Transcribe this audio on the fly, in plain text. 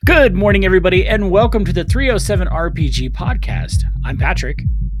Good morning, everybody, and welcome to the 307 RPG podcast. I'm Patrick.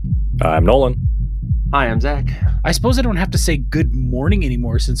 I'm Nolan. Hi, I'm Zach. I suppose I don't have to say good morning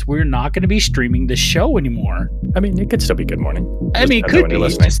anymore since we're not going to be streaming the show anymore. I mean, it could still be good morning. It could be.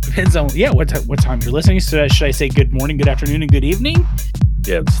 It just depends on, what time you're listening. So should I say good morning, good afternoon, and good evening?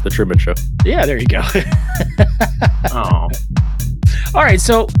 Yeah, it's the Truman Show. Yeah, there you go. Oh. All right,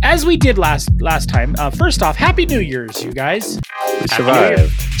 so as we did last time, first off, Happy New Year's, you guys. We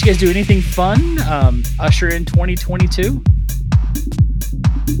survived. Did you guys do anything fun? Usher in 2022?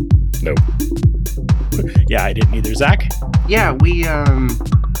 Nope. Yeah, I didn't either. Zach? Yeah, we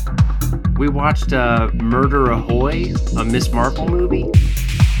watched Murder Ahoy, a Miss Marple movie.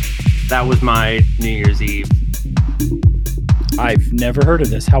 That was my New Year's Eve. I've never heard of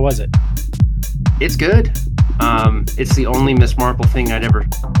this. How was it? It's good. It's the only Miss Marple thing I'd ever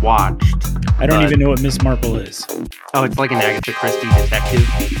watched. I don't even know what Miss Marple is. Oh, it's like an Agatha Christie detective.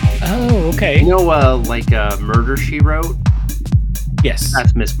 Oh, okay. You know, Murder, She Wrote? Yes.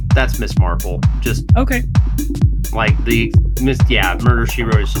 That's Miss Marple. Just okay. Like Murder, She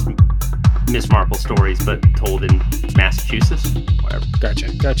Wrote is just Miss Marple stories, but told in Massachusetts. Whatever.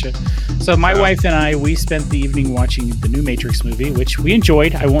 Gotcha. So my wife and I, we spent the evening watching the new Matrix movie, which we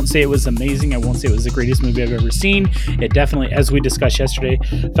enjoyed. I won't say it was amazing. I won't say it was the greatest movie I've ever seen. It definitely, as we discussed yesterday,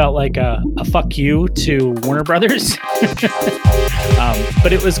 felt like a fuck you to Warner Brothers.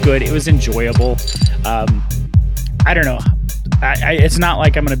 But it was good. It was enjoyable. I don't know. It's not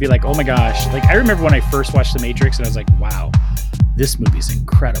like I'm going to be like, oh my gosh. Like, I remember when I first watched The Matrix and I was like, wow, this movie's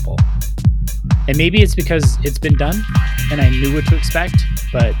incredible. And maybe it's because it's been done and I knew what to expect,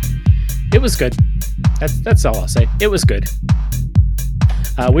 but it was good. That's all I'll say. It was good.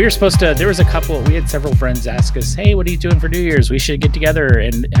 We were supposed to, we had several friends ask us, hey, what are you doing for New Year's? We should get together.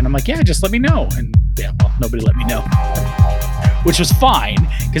 And I'm like, yeah, just let me know. And yeah, well, nobody let me know, which was fine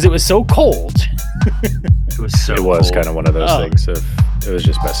because it was so cold. It was kind of one of those things. It was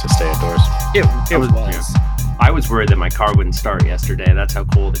just best to stay indoors. It was. Yeah. I was worried that my car wouldn't start yesterday. That's how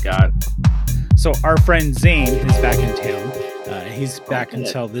cold it got. So our friend Zane is back in town. He's back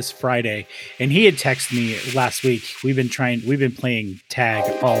until this Friday, and he had texted me last week. We've been playing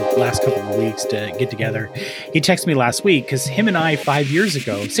tag all last couple of weeks to get together. He texted me last week because him and I 6 years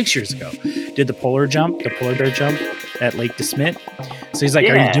ago, did the polar bear jump at Lake DeSmet. So he's like,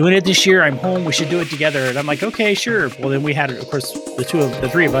 Are you doing it this year? I'm home. We should do it together. And I'm like, okay, sure. Well, then we had, of course, the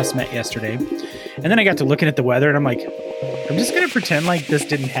three of us met yesterday. And then I got to looking at the weather and I'm like, I'm just going to pretend like this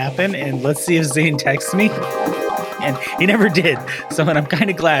didn't happen. And let's see if Zane texts me. And he never did. So, and I'm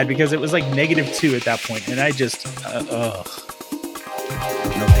kind of glad because it was like -2 at that point. And I just, no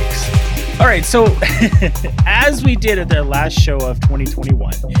thanks. All right. So as we did at the last show of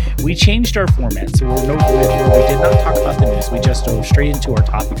 2021, we changed our format. So we did not talk about the news. We just dove straight into our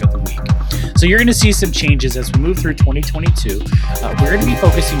topic of the week. So you're going to see some changes as we move through 2022. We're going to be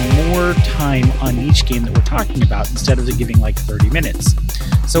focusing more time on each game that we're talking about instead of giving like 30 minutes.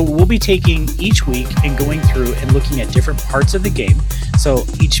 So we'll be taking each week and going through and looking at different parts of the game. So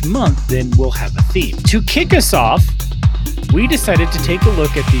each month, then we'll have a theme. To kick us off, we decided to take a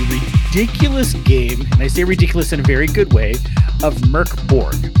look at the ridiculous game, and I say ridiculous in a very good way, of Mörk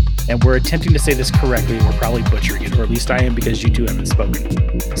Borg. And we're attempting to say this correctly. We're probably butchering it, or at least I am because you two haven't spoken.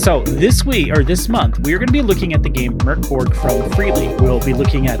 So this month, we're going to be looking at the game Mörk Borg from Freely. We'll be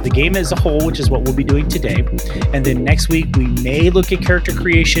looking at the game as a whole, which is what we'll be doing today. And then next week, we may look at character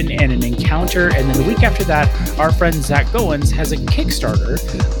creation and an encounter. And then the week after that, our friend Zach Goins has a Kickstarter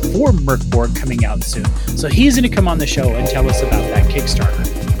for Mörk Borg coming out soon. So he's going to come on the show and tell us about that Kickstarter.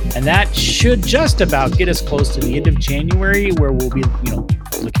 And that should just about get us close to the end of January where we'll be,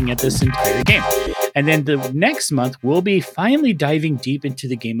 looking at this entire game. And then the next month, we'll be finally diving deep into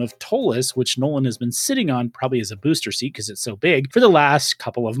the game of Ptolus, which Nolan has been sitting on probably as a booster seat because it's so big for the last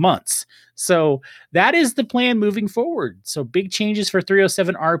couple of months. So that is the plan moving forward. So big changes for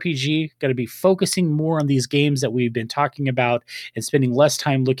 307 RPG. Going to be focusing more on these games that we've been talking about and spending less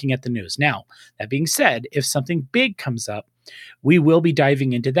time looking at the news. Now, that being said, if something big comes up, we will be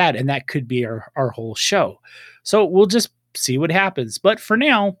diving into that, and that could be our whole show. So we'll just see what happens. But for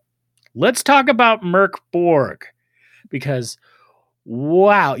now, let's talk about Mörk Borg, because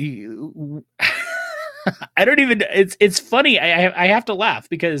wow, I don't even. It's funny. I have to laugh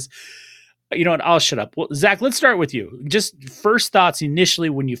because you know what? I'll shut up. Well, Zach, let's start with you. Just first thoughts initially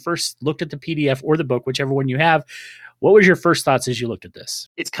when you first looked at the PDF or the book, whichever one you have. What was your first thoughts as you looked at this?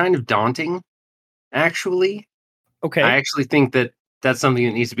 It's kind of daunting, actually. Okay. I actually think that that's something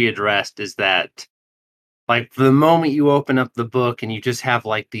that needs to be addressed, is that like the moment you open up the book and you just have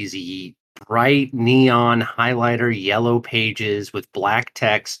like these bright neon highlighter yellow pages with black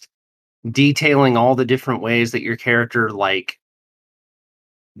text detailing all the different ways that your character like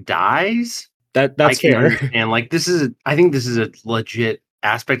dies. That's I can fair. understand. Like I think this is a legit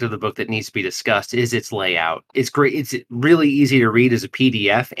aspect of the book that needs to be discussed is its layout. It's great. It's really easy to read as a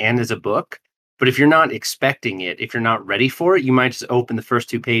PDF and as a book. But if you're not expecting it, if you're not ready for it, you might just open the first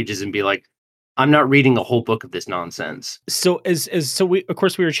 2 pages and be like, I'm not reading a whole book of this nonsense. So we of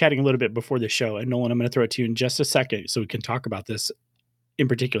course we were chatting a little bit before the show, and Nolan, I'm going to throw it to you in just a second so we can talk about this in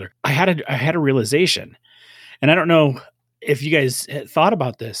particular. I had a realization, and I don't know if you guys had thought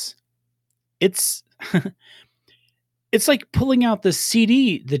about this. It's it's like pulling out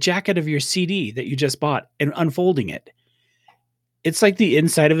the jacket of your CD that you just bought and unfolding it. It's like the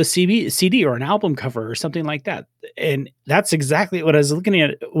inside of a CD or an album cover or something like that. And that's exactly what I was looking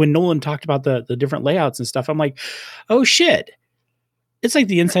at when Nolan talked about the different layouts and stuff. I'm like, oh shit. It's like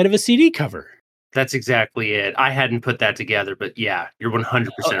the inside of a CD cover. That's exactly it. I hadn't put that together, but yeah, you're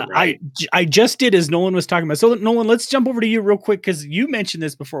 100% right. I just did as Nolan was talking about. So Nolan, let's jump over to you real quick because you mentioned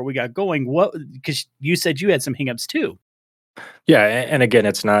this before we got going. Because you said you had some hangups too. Yeah, and again,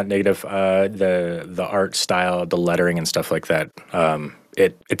 it's not negative. The art style, the lettering, and stuff like that.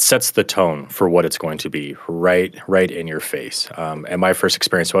 It sets the tone for what it's going to be right in your face. And my first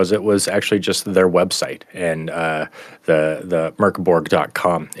experience was actually just their website and the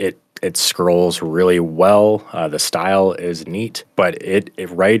merkborg.com. It scrolls really well. The style is neat, but it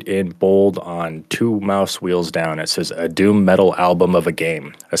right in bold on 2 mouse wheels down, it says a doom metal album of a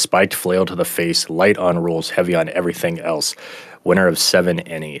game. A spiked flail to the face, light on rules, heavy on everything else. Winner of 7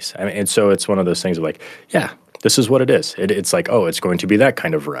 Ennies. I mean, and so it's one of those things of like, yeah, this is what it is. It's like, oh, it's going to be that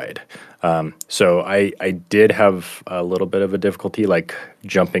kind of ride. So I did have a little bit of a difficulty like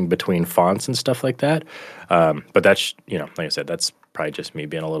jumping between fonts and stuff like that. But that's, like I said, that's probably just me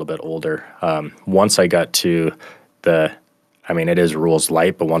being a little bit older. Once I got to it is rules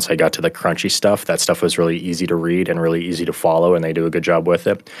light, but once I got to the crunchy stuff, that stuff was really easy to read and really easy to follow, and they do a good job with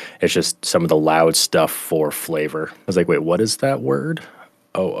it. It's just some of the loud stuff for flavor. I was like, wait, what is that word?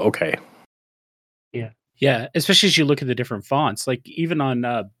 Oh, okay. Yeah, especially as you look at the different fonts, like even on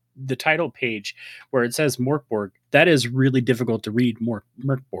the title page where it says Morkborg, that is really difficult to read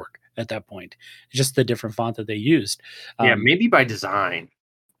Merkborg at that point. Just the different font that they used. Yeah, maybe by design.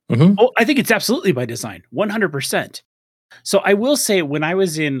 Mm-hmm. Oh, I think it's absolutely by design, 100%. So I will say when I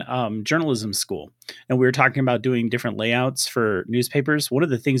was in journalism school and we were talking about doing different layouts for newspapers, one of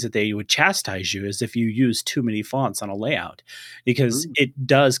the things that they would chastise you is if you use too many fonts on a layout, because it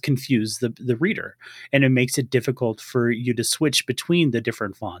does confuse the reader and it makes it difficult for you to switch between the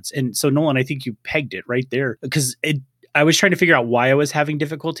different fonts. And so Nolan, I think you pegged it right there because I was trying to figure out why I was having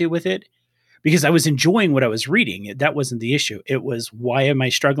difficulty with it. Because I was enjoying what I was reading. That wasn't the issue. It was, why am I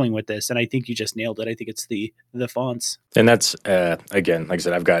struggling with this? And I think you just nailed it. I think it's the fonts. And that's, again, like I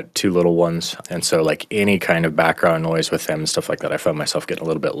said, I've got 2 little ones. And so like any kind of background noise with them and stuff like that, I found myself getting a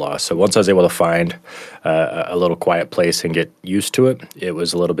little bit lost. So once I was able to find a little quiet place and get used to it, it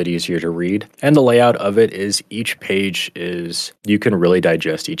was a little bit easier to read. And the layout of it is each page is, you can really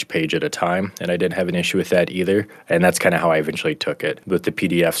digest each page at a time. And I didn't have an issue with that either. And that's kind of how I eventually took it. With the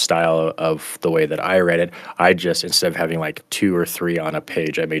PDF style of the way that I read it, I just, instead of having like 2 or 3 on a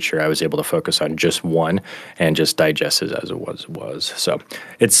page, I made sure I was able to focus on just one and just digest it as it was. So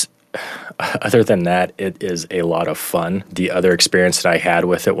it's, other than that, it is a lot of fun. The other experience that I had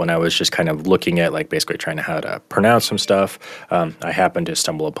with it when I was just kind of looking at like basically trying to how to pronounce some stuff, I happened to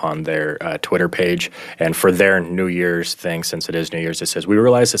stumble upon their Twitter page, and for their New Year's thing, since it is New Year's, it says, we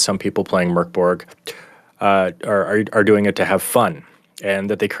realize that some people playing Merkborg are doing it to have fun,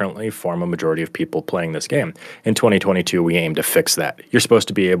 and that they currently form a majority of people playing this game. In 2022, we aim to fix that. You're supposed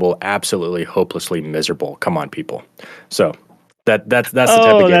to be able, absolutely hopelessly miserable. Come on, people. So that's the type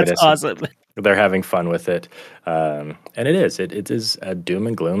of game it is. That's awesome. They're having fun with it, and it is. It is a doom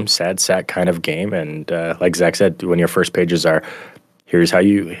and gloom, sad sack kind of game. And like Zach said, when your first pages are,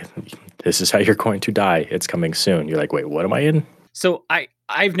 this is how you're going to die. It's coming soon. You're like, wait, what am I in? So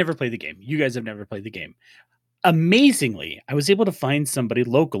I've never played the game. You guys have never played the game. Amazingly, I was able to find somebody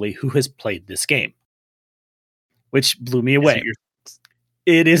locally who has played this game, which blew me away.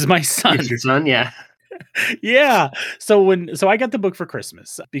 It is my son. It's your son, yeah. Yeah. So I got the book for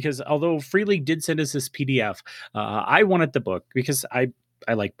Christmas because although Free League did send us this PDF, I wanted the book because I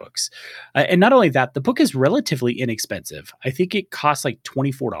like books. And not only that, the book is relatively inexpensive. I think it costs like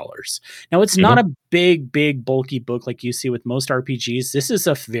 $24. Now, it's not a big, bulky book like you see with most RPGs. This is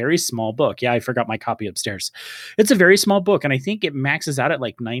a very small book. Yeah, I forgot my copy upstairs. It's a very small book, and I think it maxes out at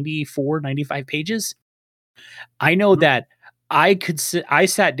like 94, 95 pages. I know that I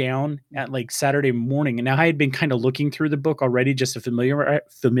sat down at like Saturday morning, and now I had been kind of looking through the book already just to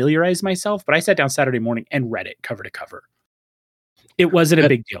familiarize myself, but I sat down Saturday morning and read it cover to cover. It wasn't a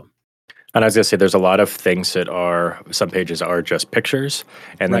big deal. And I was gonna say, there's a lot of things that some pages are just pictures,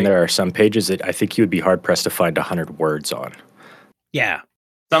 and then Right. there are some pages that I think you would be hard pressed to find 100 words on. Yeah,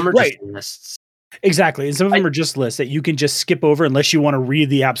 Some are Right. just lists. exactly. And some of them are just lists that you can just skip over unless you want to read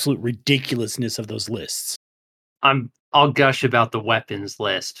the absolute ridiculousness of those lists. I'll gush about the weapons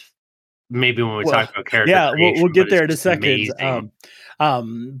list. Maybe when we Well, talk about character Yeah, creation, we'll get but there in it's a just second. amazing.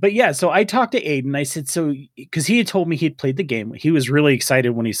 But yeah, so I talked to Aiden. I said, so because he had told me he'd played the game, he was really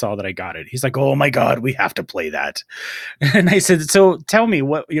excited when he saw that I got it. He's like, "Oh my god, we have to play that!" And I said, "So tell me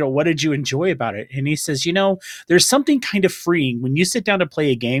what did you enjoy about it?" And he says, there's something kind of freeing when you sit down to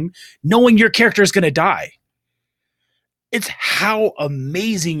play a game, knowing your character is going to die. It's how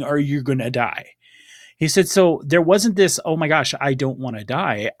amazing are you going to die? He said, so there wasn't this, oh my gosh, I don't want to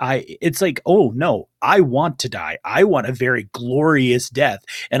die. It's like, oh no, I want to die. I want a very glorious death,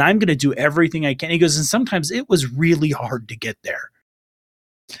 and I'm going to do everything I can. He goes, and sometimes it was really hard to get there.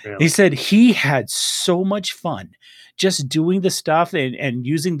 Really. He said he had so much fun just doing the stuff and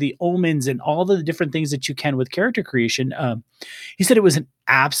using the omens and all the different things that you can with character creation. He said it was an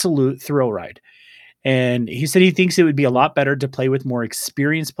absolute thrill ride. And he said he thinks it would be a lot better to play with more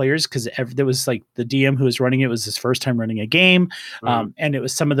experienced players because there was like the DM who was running it was his first time running a game. And it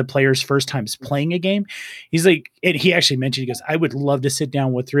was some of the players' first times playing a game. He's like, and he actually mentioned, he goes, I would love to sit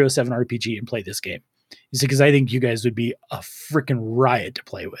down with 307 RPG and play this game. He said, because I think you guys would be a freaking riot to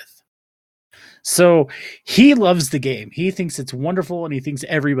play with. So he loves the game. He thinks it's wonderful and he thinks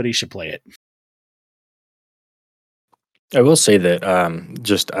everybody should play it. I will say that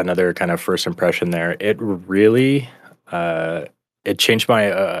just another kind of first impression there. It really it changed my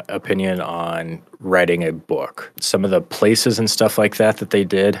opinion on writing a book. Some of the places and stuff like that they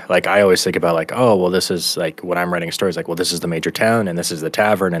did. Like I always think about like, oh well, this is like when I'm writing stories. Like, well, this is the major town, and this is the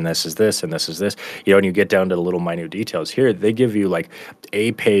tavern, and this is this, and this is this. And you get down to the little minute details. Here, they give you like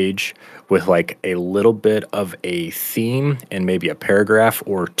a page with like a little bit of a theme and maybe a paragraph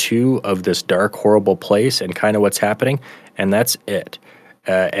or two of this dark, horrible place and kind of what's happening. And that's it.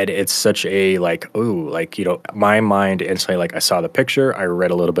 And it's such a like, ooh, like, my mind instantly, like I saw the picture, I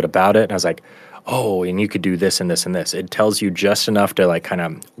read a little bit about it, and I was like, oh, and you could do this and this and this. It tells you just enough to like kind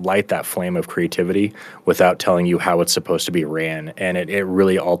of light that flame of creativity without telling you how it's supposed to be ran. And it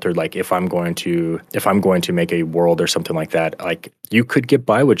really altered like if I'm going to make a world or something like that, like you could get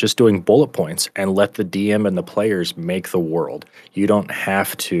by with just doing bullet points and let the DM and the players make the world. You don't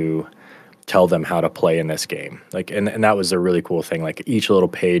have to tell them how to play in this game. Like, and that was a really cool thing. Like each little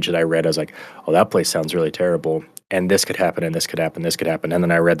page that I read, I was like, oh, that place sounds really terrible. And this could happen, and this could happen, this could happen. And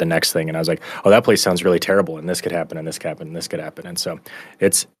then I read the next thing and I was like, oh, that place sounds really terrible. And this could happen, and this could happen, and this could happen. And so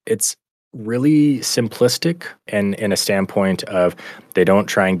it's really simplistic and in a standpoint of they don't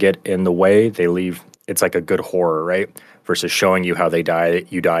try and get in the way. They leave, it's like a good horror, right? Versus showing you how they die,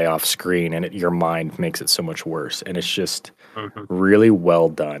 you die off screen, and your mind makes it so much worse. And it's just really well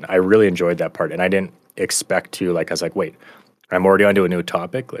done. I really enjoyed that part, and I didn't expect to, like, I was like, wait, I'm already onto a new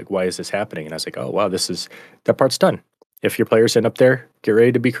topic. Like, why is this happening? And I was like, oh, wow, that part's done. If your players end up there, get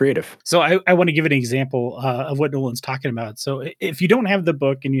ready to be creative. So I want to give an example of what Nolan's talking about. So if you don't have the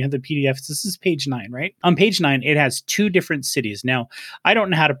book and you have the PDFs, this is page 9, right? On page 9, it has 2 different cities. Now, I don't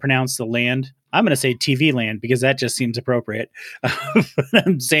know how to pronounce the land. I'm going to say TV land because that just seems appropriate.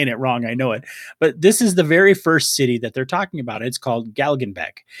 I'm saying it wrong. I know it. But this is the very first city that they're talking about. It's called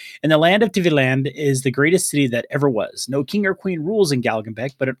Galgenbeck. And the land of TV land is the greatest city that ever was. No king or queen rules in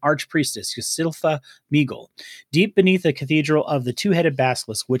Galgenbeck, but an archpriestess, Yusilfa Meagle. Deep beneath the cathedral of the two-headed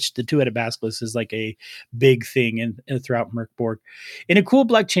basilisk, which the two-headed basilisk is like a big thing throughout Mirkborg. In a cool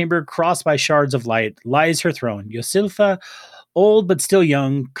black chamber crossed by shards of light lies her throne. Yusilfa, old but still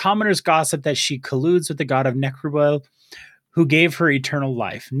young, commoners gossip that she colludes with the god of Necrobel, who gave her eternal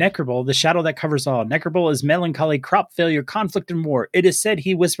life. Necrobel, the shadow that covers all. Necrobel is melancholy, crop failure, conflict, and war. It is said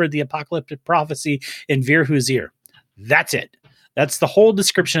he whispered the apocalyptic prophecy in Virhu's ear. That's it. That's the whole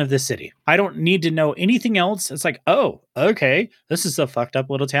description of this city. I don't need to know anything else. It's like, oh, okay, this is a fucked up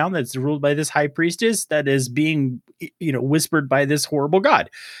little town that's ruled by this high priestess that is being, whispered by this horrible god.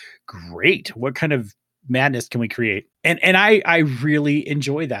 Great. What kind of madness can we create? And I really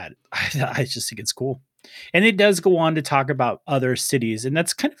enjoy that. I just think it's cool. And it does go on to talk about other cities, and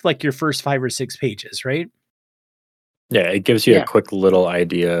that's kind of like your first 5 or 6 pages, right? Yeah, it gives you a quick little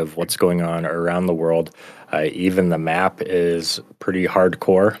idea of what's going on around the world. Even the map is pretty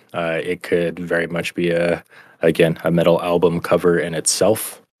hardcore. It could very much be a metal album cover in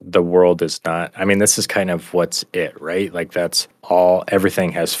itself. the world is not, I mean, this is kind of what's it, right? Like that's all,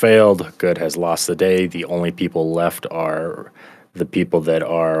 everything has failed, good has lost the day. The only people left are the people that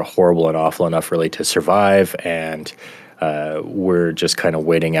are horrible and awful enough really to survive. And we're just kind of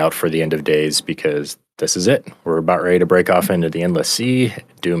waiting out for the end of days because this is it. We're about ready to break off into the endless sea.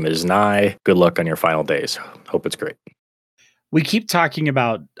 Doom is nigh. Good luck on your final days. Hope it's great. We keep talking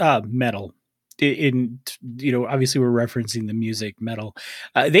about metal. Obviously we're referencing the music metal.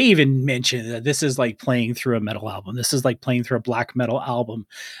 They even mention that this is like playing through a metal album. This is like playing through a black metal album,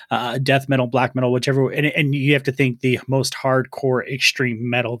 death metal, black metal, whichever. And you have to think the most hardcore extreme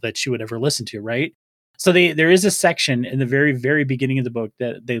metal that you would ever listen to, right? So there is a section in the very, very beginning of the book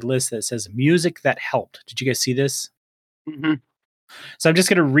that they list that says music that helped. Did you guys see this? Mm-hmm. So I'm just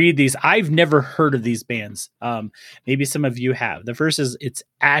going to read these. I've never heard of these bands. Maybe some of you have. The first is it's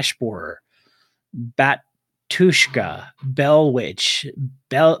Ashborer, Batushka, Bellwitch,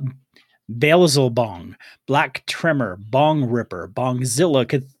 Beelzebong, Black Tremor, Bong Ripper,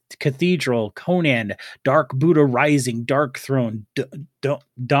 Bongzilla, Cathedral, Conan, Dark Buddha Rising, Dark Throne,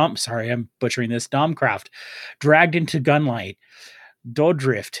 sorry, I'm butchering this, Domcraft, Dragged into Gunlight,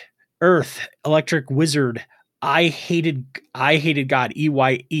 Dodrift, Earth, Electric Wizard, I hated God,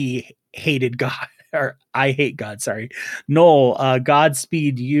 EYE hated God, or I hate God, sorry. Null,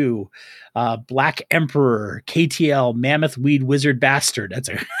 Godspeed You, Black Emperor, KTL, Mammoth Weed Wizard Bastard.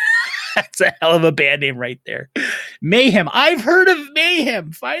 That's a hell of a band name right there. Mayhem. I've heard of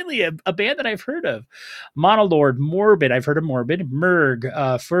Mayhem. Finally, a band that I've heard of. Monolord, Morbid. I've heard of Morbid. Murg,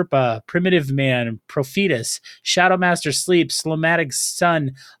 Furpa, Primitive Man, Prophetus, Shadowmaster Sleep, Slomatic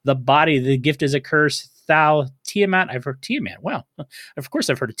Sun, The Body, The Gift is a Curse, Thou, Tiamat. I've heard Tiamat. Wow. Of course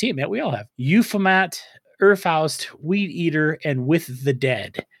I've heard of Tiamat. We all have. Euphemat, Urfaust, Weed Eater, and With the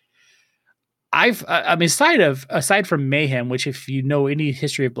Dead. Aside from Mayhem, which if you know any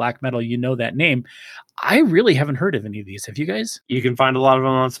history of black metal, you know that name. I really haven't heard of any of these. Have you guys? You can find a lot of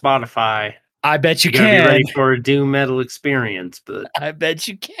them on Spotify. I bet you gotta can. Be ready for a doom metal experience, but I bet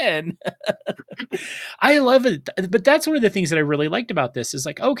you can. I love it. But that's one of the things that I really liked about this is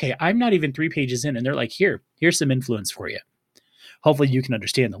like, okay, I'm not even 3 pages in, and they're like, here's some influence for you. Hopefully you can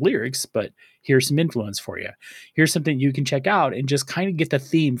understand the lyrics, but here's some influence for you. Here's something you can check out and just kind of get the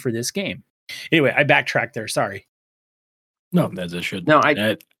theme for this game. Anyway, I backtracked there. Sorry. No, as it should. No,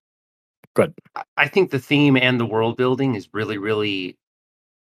 good. I think the theme and the world building is really, really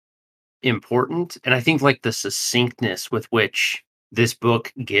important. And I think like the succinctness with which this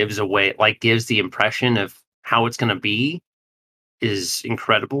book gives the impression of how it's going to be is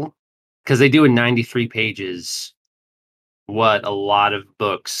incredible. Because they do in 93 pages what a lot of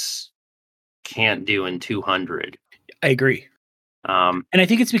books can't do in 200. I agree. And I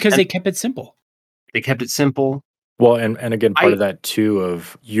think it's because they kept it simple. They kept it simple. Well, and again, part of that too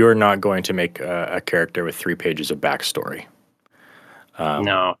of you're not going to make a character with 3 pages of backstory.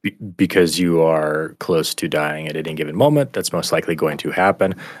 No. Because you are close to dying at any given moment. That's most likely going to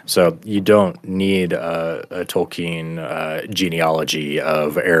happen. So you don't need a Tolkien genealogy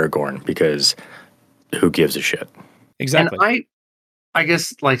of Aragorn because who gives a shit? Exactly. And I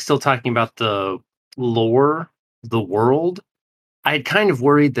guess like still talking about the lore, the world, I had kind of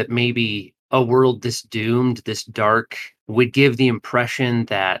worried that maybe a world this doomed, this dark, would give the impression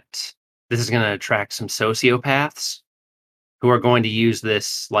that this is going to attract some sociopaths who are going to use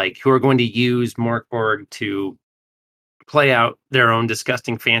Morkborg to play out their own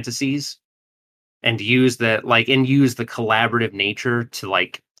disgusting fantasies and use the collaborative nature to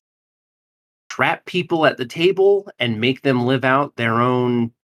trap people at the table and make them live out their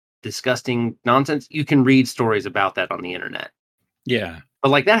own disgusting nonsense. You can read stories about that on the internet. Yeah.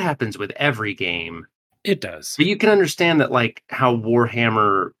 But that happens with every game. It does. But you can understand that how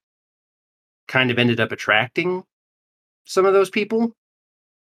Warhammer kind of ended up attracting some of those people.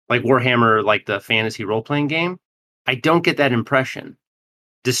 Like Warhammer, the fantasy role-playing game. I don't get that impression,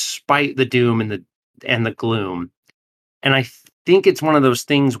 despite the doom and the gloom. And I think it's one of those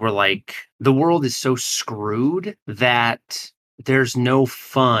things where the world is so screwed that there's no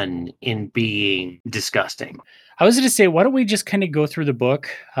fun in being disgusting. I was going to say, why don't we just kind of go through the book?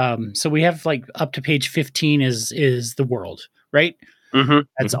 So we have up to page 15 is the world, right? Mm-hmm.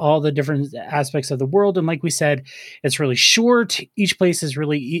 That's all the different aspects of the world. And like we said, it's really short. Each place is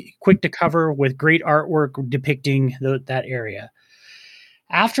really quick to cover with great artwork depicting that area.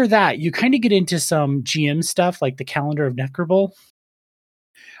 After that, you kind of get into some GM stuff like the Calendar of Necrobol.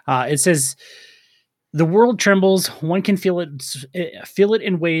 It says, the world trembles. One can feel it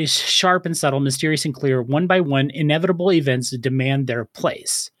in ways sharp and subtle, mysterious and clear. One by one, inevitable events demand their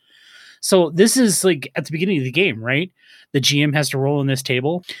place. So this is like at the beginning of the game, right? The GM has to roll on this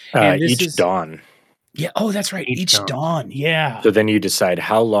table, and this Each is dawn. yeah. Oh, that's right. Each dawn. Yeah. So then you decide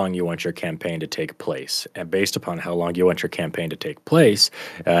how long you want your campaign to take place. And based upon how long you want your campaign to take place,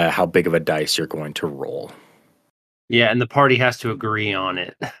 how big of a dice you're going to roll. Yeah, and the party has to agree on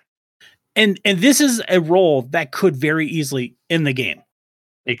it. And this is a roll that could very easily end the game.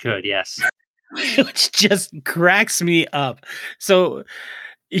 It could, yes. Which just cracks me up. So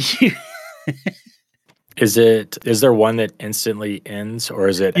Is there one that instantly ends, or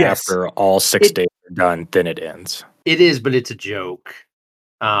is it Yes. after all 6 days are done, then it ends? It is, but it's a joke.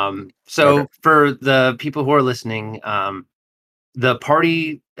 So Okay. for the people who are listening, the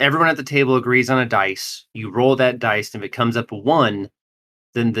party, everyone at the table agrees on a dice. You roll that dice, and if it comes up 1,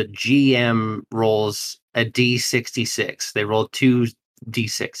 then the GM rolls a D66. They roll 2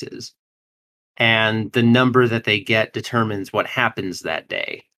 D6s. And the number that they get determines what happens that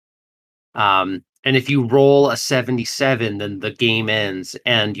day. And if you roll a 77, then the game ends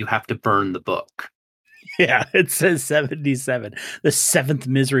and you have to burn the book. yeah, it says 77. The seventh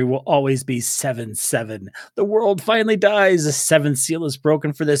misery will always be 7-7. The world finally dies. The seventh seal is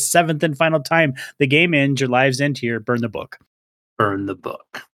broken for the seventh and final time. The game ends. Your lives end here. Burn the book. Burn the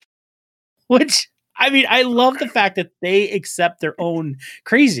book. Which, I mean, I love the fact that they accept their own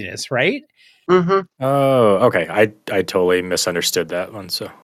craziness, right? Mm-hmm. Oh, okay. I totally misunderstood that one.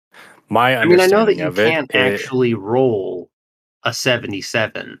 So my I mean, I know that understanding you of it, can't actually roll a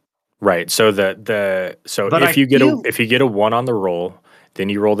 77. right. So But if you get a 1 on the roll, then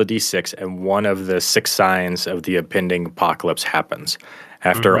you roll the d6, and one of the 6 signs of the impending apocalypse happens.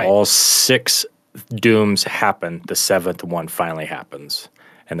 After Right. all 6 dooms happen, the 7th one finally happens,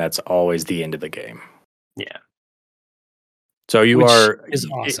 and that's always the end of the game. Yeah. So you Which are is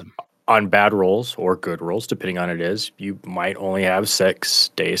awesome. on bad rolls or good rolls, depending on it is. You might only have 6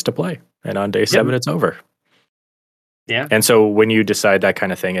 days to play, and on day 7 it's over. Yeah. And so when you decide that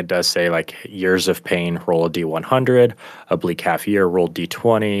kind of thing, it does say like years of pain, roll a D100, a bleak half year, roll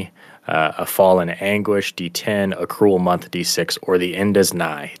D20, a fall in anguish, D10, a cruel month, D6, or the end is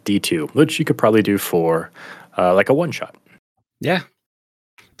nigh, D2, which you could probably do for like a one shot. Yeah.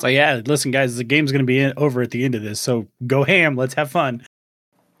 It's like, yeah, listen, guys, the game's going to be over at the end of this. So go ham. Let's have fun.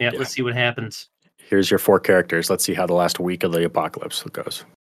 Yeah. Yeah. Let's see what happens. Here's your 4 characters. Let's see how the last week of the apocalypse goes.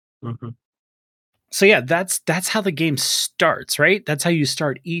 Mm-hmm. So yeah, that's how the game starts, right? That's how you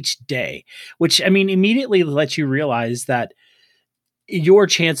start each day, which I mean immediately lets you realize that your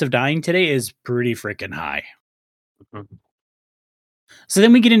chance of dying today is pretty freaking high. Mm-hmm. So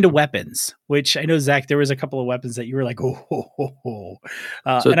then we get into weapons, which I know, Zach, there was a couple of weapons that you were like, oh.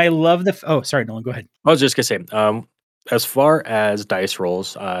 So- and I love oh, sorry, Nolan, go ahead. I was just going to say, as far as dice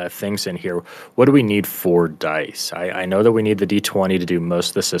rolls, things in here, what do we need for dice? I know that we need the D20 to do most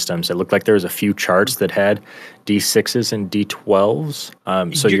of the systems. It looked like there was a few charts that had D6s and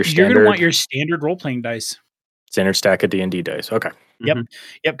D12s. So you're going to want your standard role-playing dice. Standard stack of D&D dice. Okay. Yep.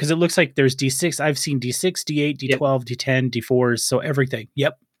 Yep. Because it looks like there's D6. I've seen D6, D8, D12, D10, D4s. So everything.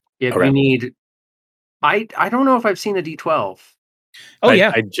 Yep. Yeah. Okay. We need. I don't know if I've seen a D12. Oh,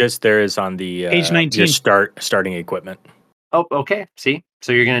 yeah. There is on the Page 19. starting equipment. Oh, okay. See?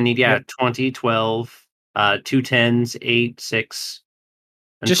 So you're going to need, 20, 12, 2 10s, 8, 6,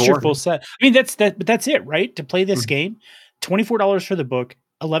 and just 4. your full set. I mean, but that's it, right? To play this game, $24 for the book,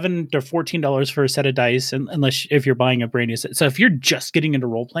 $11 to $14 for a set of dice, unless if you're buying a brand new set. So if you're just getting into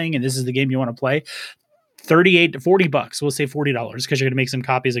role playing and this is the game you want to play, $38 to $40. We'll say $40 because you're going to make some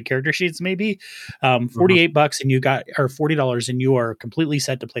copies of character sheets, maybe. $48 and you got or $40 and you are completely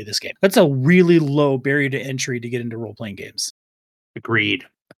set to play this game. That's a really low barrier to entry to get into role playing games. Agreed.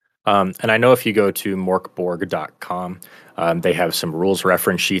 And I know if you go to morkborg.com, they have some rules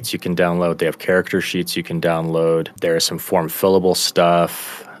reference sheets you can download. They have character sheets you can download. There is some form fillable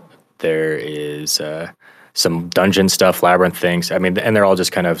stuff. There is some dungeon stuff, labyrinth things. I mean, and they're all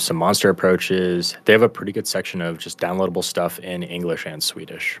just kind of some monster approaches. They have a pretty good section of just downloadable stuff in English and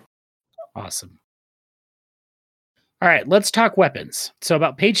Swedish. Awesome. All right, let's talk weapons. So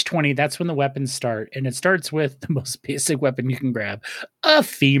about page 20, that's when the weapons start. And it starts with the most basic weapon you can grab, a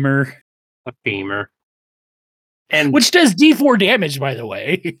femur. A femur. And which does D4 damage, by the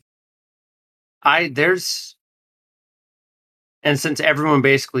way. And since everyone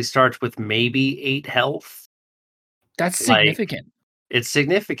basically starts with maybe 8 health. That's significant. It's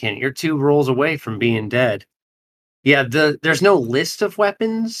significant. You're 2 rolls away from being dead. Yeah, there's no list of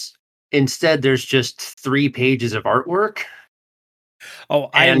weapons. Instead, there's just 3 pages of artwork. Oh,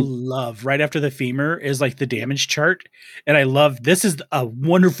 I love right after the femur is like the damage chart. And I love this is a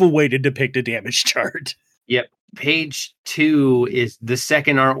wonderful way to depict a damage chart. Yep. Page 2 is the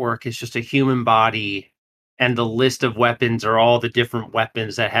second artwork is just a human body, and the list of weapons are all the different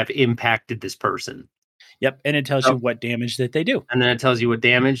weapons that have impacted this person. Yep, and it tells you what damage that they do. And then it tells you what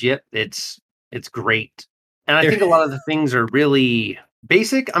damage. Yep, it's great. And I think a lot of the things are really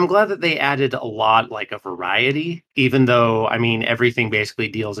basic. I'm glad that they added a lot, like a variety, even though, I mean, everything basically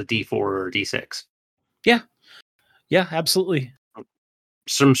deals a D4 or a D6. Yeah. Yeah, absolutely.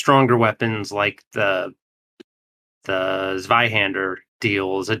 Some stronger weapons like the Zweihander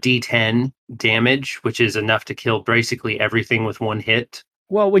deals a D10 damage, which is enough to kill basically everything with one hit.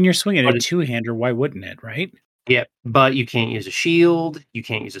 Well, when you're swinging a two-hander, why wouldn't it, right? Yep, but you can't use a shield. You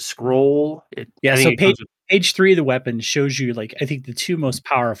can't use a scroll. So page 3 of the weapons shows you, like, I think the two most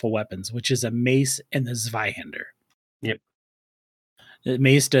powerful weapons, which is a mace and the Zweihander. Yep. The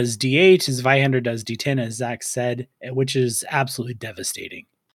mace does D8, Zweihander does D10, as Zach said, which is absolutely devastating.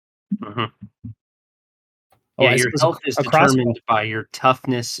 Mm-hmm. Yeah, your health is determined by your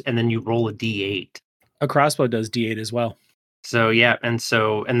toughness, and then you roll a D8. A crossbow does D8 as well. So yeah, and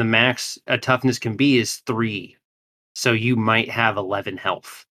the max a toughness can be is 3. So you might have 11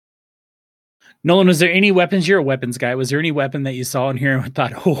 health. Nolan, was there any weapons? You're a weapons guy. Was there any weapon that you saw in here and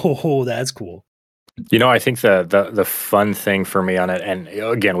thought, oh, that's cool? You know, I think the fun thing for me on it, and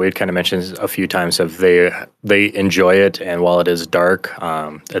again, we had kind of mentioned a few times, of they enjoy it, and while it is dark,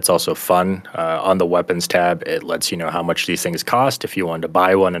 it's also fun. On the weapons tab, it lets you know how much these things cost if you wanted to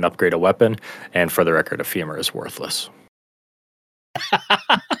buy one and upgrade a weapon. And for the record, a femur is worthless.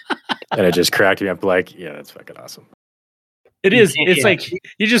 And it just cracked me up, like, yeah, that's fucking awesome. It is. It's like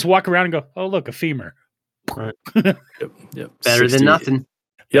you just walk around and go, oh, look, a femur. Right. Yep. Better than nothing.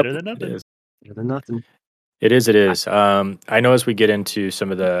 Yep. Better than nothing. Better than nothing. It is. I know as we get into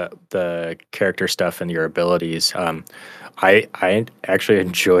some of the character stuff and your abilities, I actually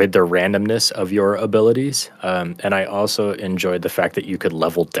enjoyed the randomness of your abilities, and I also enjoyed the fact that you could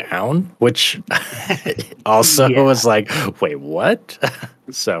level down, which also was like, wait, what?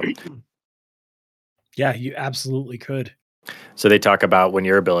 So, yeah, you absolutely could. So they talk about when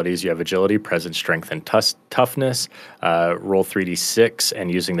your abilities, you have agility, presence, strength, and toughness. Roll 3d6,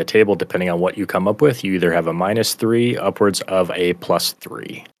 and using the table, depending on what you come up with, you either have a -3 upwards of a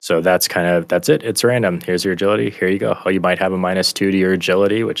 +3. So that's it. It's random. Here's your agility. Here you go. Oh, you might have a -2 to your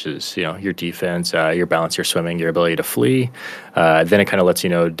agility, which is, your defense, your balance, your swimming, your ability to flee. Then it kind of lets you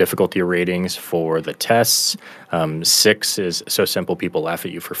know difficulty ratings for the tests. 6 is so simple people laugh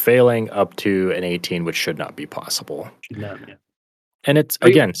at you for failing, up to an 18, which should not be possible. Yeah. And it's,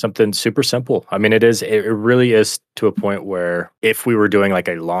 again, something super simple. I mean, it really is to a point where if we were doing like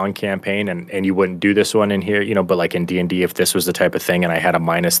a long campaign and you wouldn't do this one in here, but like in D&D, if this was the type of thing and I had a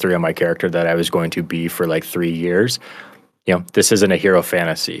 -3 on my character that I was going to be for like 3 years, this isn't a hero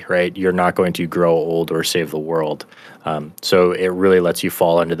fantasy, right? You're not going to grow old or save the world. So it really lets you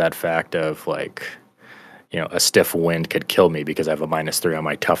fall into that fact of like, a stiff wind could kill me because I have a -3 on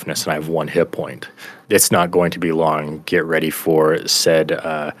my toughness and I have 1 hit point. It's not going to be long. Get ready for said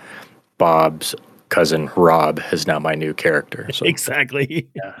Bob's cousin Rob is now my new character. So. Exactly.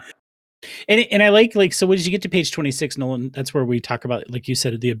 Yeah. And I like, so when you get to page 26, Nolan, that's where we talk about, like you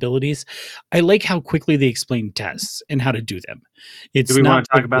said, the abilities. I like how quickly they explain tests and how to do them. Do we want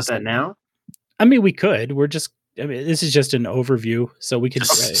to talk about that now? I mean, we could. This is just an overview, so we could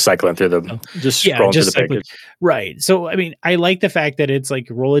just cycling through scrolling through the pages. Right. So, I mean, I like the fact that it's like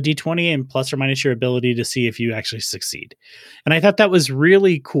roll a d20 and plus or minus your ability to see if you actually succeed. And I thought that was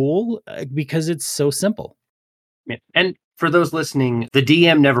really cool because it's so simple. Yeah. And for those listening, the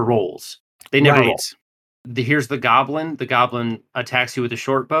DM never rolls. They never roll. Here's the goblin. The goblin attacks you with a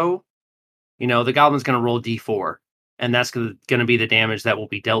short bow. The goblin's going to roll d4, and that's going to be the damage that will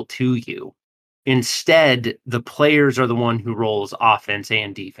be dealt to you. Instead, the players are the one who rolls offense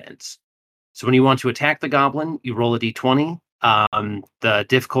and defense. So when you want to attack the goblin, you roll a d20. The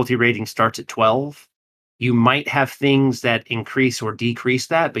difficulty rating starts at 12. You might have things that increase or decrease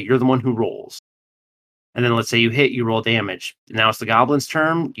that, but you're the one who rolls. And then let's say you hit, you roll damage. Now it's the goblin's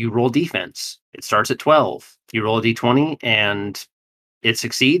turn. You roll defense. It starts at 12. You roll a d20 and it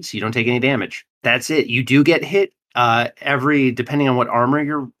succeeds. You don't take any damage. That's it. You do get hit. Depending on what armor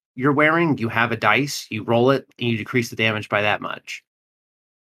you're wearing, you have a dice, you roll it, and you decrease the damage by that much.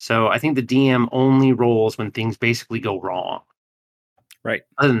 So I think the DM only rolls when things basically go wrong. Right.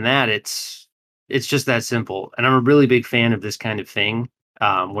 Other than that, it's just that simple. And I'm a really big fan of this kind of thing,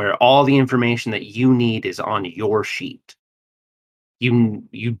 where all the information that you need is on your sheet.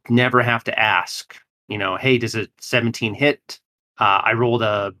 You never have to ask, hey, does a 17 hit? I rolled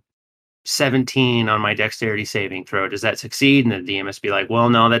a 17 on my dexterity saving throw. Does that succeed? And the DM must be like, well,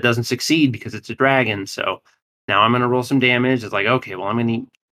 no, that doesn't succeed because it's a dragon. So Now I'm going to roll some damage. It's like, okay, well,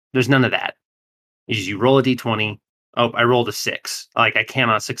 there's none of that. You roll a d20. Oh, I rolled a 6. Like, I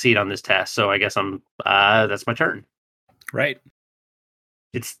cannot succeed on this test, so I guess that's my turn. Right.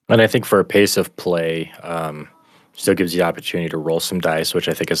 And I think for a pace of play, still gives you the opportunity to roll some dice, which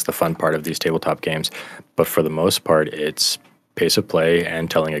I think is the fun part of these tabletop games. But for the most part, it's pace of play and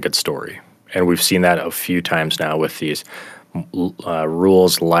telling a good story. And we've seen that a few times now with these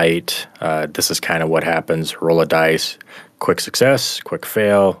rules light. This is kind of what happens. Roll a dice, quick success, quick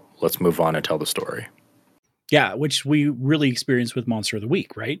fail. Let's move on and tell the story. Yeah, which we really experienced with Monster of the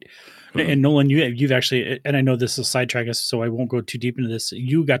Week, right? Mm-hmm. And Nolan, you've actually, and I know this will sidetrack us, so I won't go too deep into this.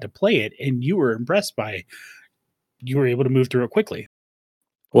 You got to play it, and you were impressed by. You were able to move through it quickly.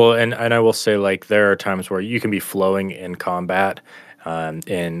 Well, and I will say, like, there are times where you can be flowing in combat,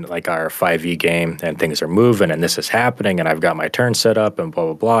 in like our 5e game, and things are moving and this is happening and I've got my turn set up and blah,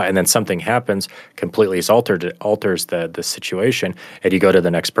 blah, blah. And then something happens, completely alters the situation. And you go to the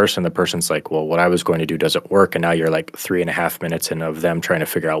next person, the person's like, well, what I was going to do doesn't work. And now you're like 3.5 minutes in of them trying to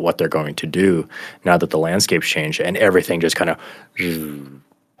figure out what they're going to do now that the landscape's changed and everything just kind of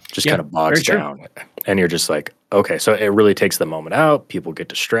kind of bogs down. And you're just like, okay, so it really takes the moment out. People get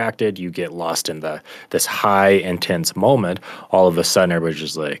distracted. You get lost in this high, intense moment. All of a sudden, everybody's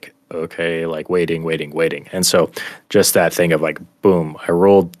just like, okay, like waiting. And so just that thing of like, boom, I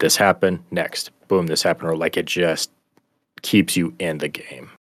rolled, this happened, next. Boom, this happened. Or like it just keeps you in the game.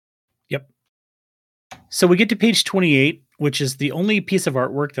 Yep. So we get to page 28, which is the only piece of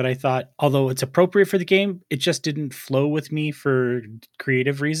artwork that I thought, although it's appropriate for the game, it just didn't flow with me for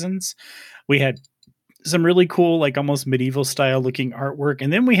creative reasons. We had some really cool, like almost medieval style looking artwork.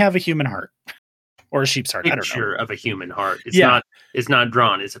 And then we have a human heart or a sheep's heart. Picture of a human heart. It's not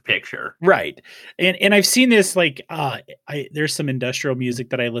drawn. It's a picture. Right. And I've seen this, like, there's some industrial music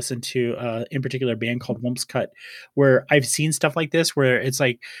that I listen to, in particular a band called Wump's Cut, where I've seen stuff like this, where it's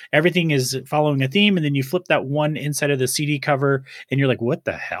like everything is following a theme. And then you flip that one inside of the CD cover and you're like, what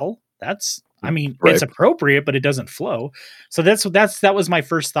the hell? Right. It's appropriate, but it doesn't flow. So that was my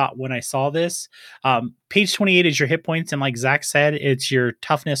first thought when I saw this. Page 28 is your hit points. And like Zach said, it's your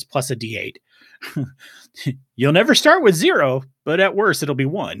toughness plus a D8. You'll never start with 0, but at worst it'll be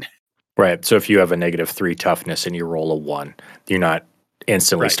 1. Right. So if you have a -3 toughness and you roll a 1, you're not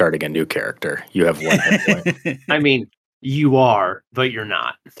instantly starting a new character. You have 1 hit point. I mean, you are, but you're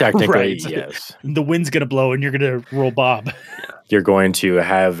not. Technically, yes. The wind's going to blow and you're going to roll Bob. Yeah. You're going to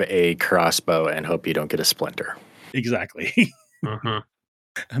have a crossbow and hope you don't get a splinter. Exactly. Mm-hmm.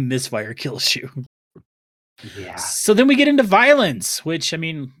 A misfire kills you. Yeah. So then we get into violence, which, I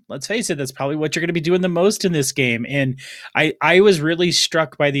mean, let's face it, that's probably what you're going to be doing the most in this game. And I was really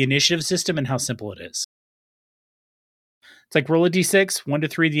struck by the initiative system and how simple it is. It's like roll a d6, 1 to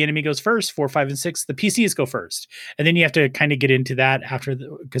 3, the enemy goes first, 4, 5, and 6, the PCs go first. And then you have to kind of get into that after,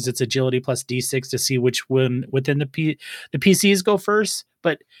 because it's agility plus d6 to see which one within the PCs go first.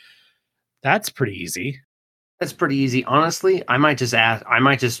 But that's pretty easy. That's pretty easy. Honestly, I might just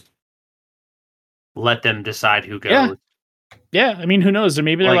let them decide who goes. Yeah. I mean, who knows? Or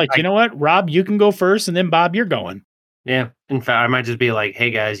maybe they're like, you know what, Rob, you can go first, and then Bob, you're going. Yeah. In fact, I might just be like,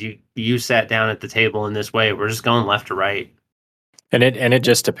 hey guys, you sat down at the table in this way. We're just going left to right. And it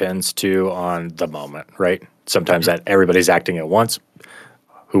just depends too on the moment, right? Sometimes that everybody's acting at once.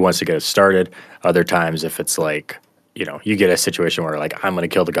 Who wants to get it started? Other times, if it's like, you get a situation where like I'm going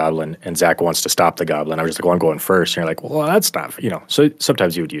to kill the goblin and Zach wants to stop the goblin. I'm just like, well, I'm going first. And you're like, well, that's not, So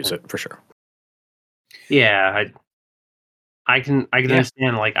sometimes you would use it for sure. Yeah, I can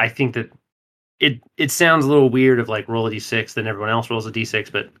understand. Like, I think that it sounds a little weird of like roll a d6, then everyone else rolls a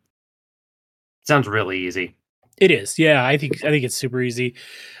d6, but it sounds really easy. It is. Yeah, I think it's super easy.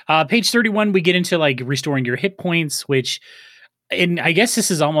 Page 31, we get into like restoring your hit points, which, and I guess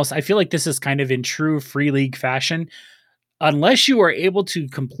this is almost, I feel like this is kind of in true Free League fashion. Unless you are able to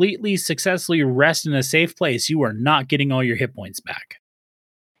completely successfully rest in a safe place, you are not getting all your hit points back.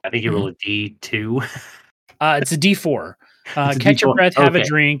 I think you roll a D2. It's a D4. Catch your breath, have a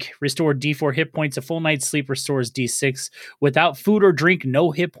drink, restore D4 hit points. A full night's sleep restores D6. Without food or drink,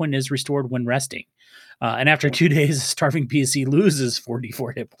 no hit point is restored when resting. And after 2 days, a starving PC loses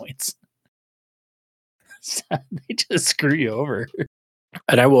 44 hit points. So they just screw you over.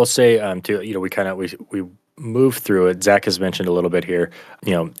 And I will say, too, we move through it. Zach has mentioned a little bit here,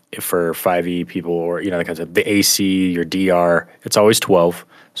 for 5e people or, the kinds of the AC, your DR, it's always 12.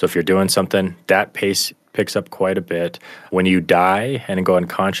 So if you're doing something, that pace picks up quite a bit. When you die and go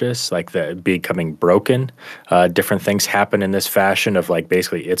unconscious, like the becoming broken, different things happen in this fashion of like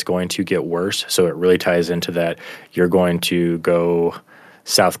basically it's going to get worse. So it really ties into that you're going to go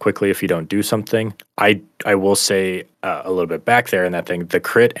south quickly if you don't do something. I will say a little bit back there in that thing, the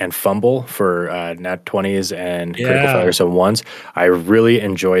crit and fumble for nat 20s and critical failures of ones. I really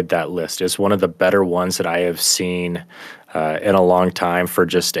enjoyed that list. It's one of the better ones that I have seen in a long time for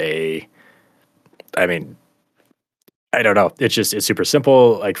just I don't know. It's super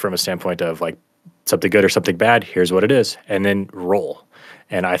simple, like from a standpoint of like something good or something bad. Here's what it is, and then roll.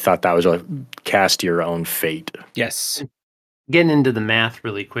 And I thought that was like cast your own fate. Yes. Getting into the math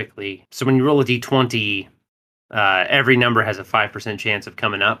really quickly. So when you roll a d20, every number has a 5% chance of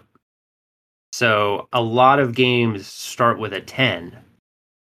coming up. So a lot of games start with a 10,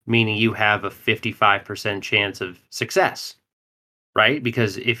 meaning you have a 55% chance of success, right?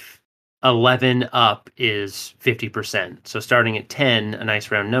 Because if 11 up is 50%. So starting at 10, a nice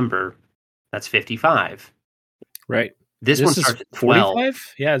round number, that's 55. Right. This one starts at 12.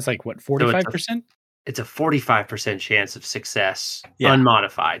 45? Yeah, it's like what, 45%? It's a 45% chance of success, Yeah.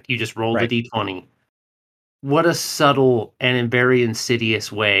 unmodified. You just roll the d20. What a subtle and very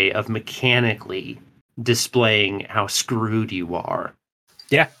insidious way of mechanically displaying how screwed you are.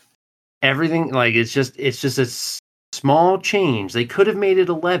 Yeah. Everything, like, it's just a small change. They could have made it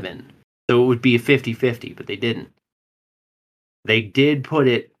 11, so it would be a 50-50, but they didn't. They did put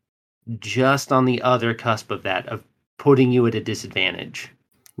it just on the other cusp of that, of putting you at a disadvantage.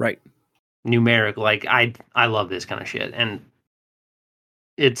 Right. Numeric, like, I love this kind of shit. And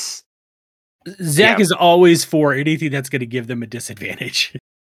it's... Zach is always for anything that's going to give them a disadvantage.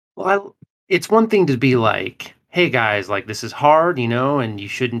 Well, it's one thing to be like, hey guys, like, this is hard, and you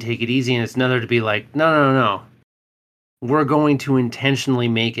shouldn't take it easy. And it's another to be like, no. We're going to intentionally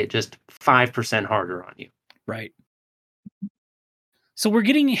make it just 5% harder on you. Right. So we're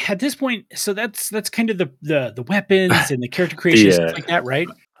getting at this point. So that's kind of the weapons and the character creation stuff like that, right?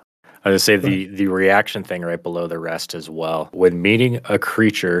 I was going to say the reaction thing right below the rest as well. When meeting a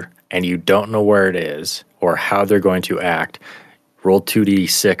creature and you don't know where it is or how they're going to act, roll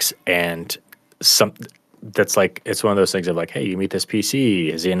 2d6 and that's like, it's one of those things of like, hey, you meet this PC.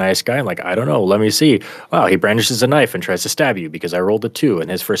 Is he a nice guy? I'm like, I don't know. Let me see. Wow, he brandishes a knife and tries to stab you because I rolled a 2 and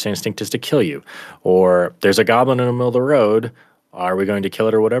his first instinct is to kill you. Or there's a goblin in the middle of the road. Are we going to kill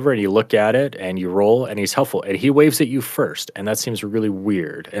it or whatever? And you look at it and you roll and he's helpful and he waves at you first. And that seems really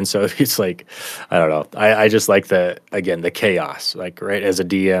weird. And so it's like, I don't know. I just like the chaos, like, right. As a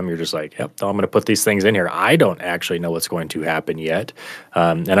DM, you're just like, yep, I'm going to put these things in here. I don't actually know what's going to happen yet.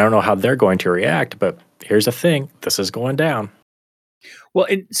 And I don't know how they're going to react, but here's the thing. This is going down. Well,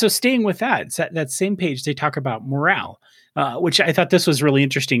 and so staying with that same page, they talk about morale, which I thought this was really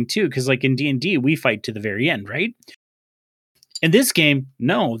interesting too. Cause like in D&D, we fight to the very end, right? In this game,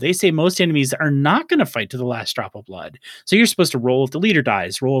 no, they say most enemies are not going to fight to the last drop of blood. So you're supposed to roll if the leader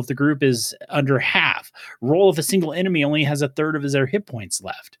dies, roll if the group is under half, roll if a single enemy only has a third of their hit points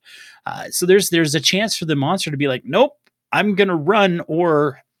left. So there's a chance for the monster to be like, nope, I'm going to run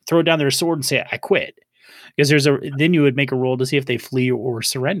or throw down their sword and say, I quit. Because then you would make a roll to see if they flee or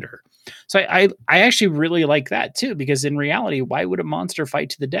surrender. So I actually really like that too, because in reality, why would a monster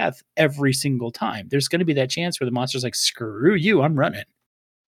fight to the death every single time? There's going to be that chance where the monster's like, screw you, I'm running.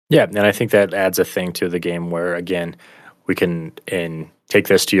 Yeah, and I think that adds a thing to the game where, again, we can take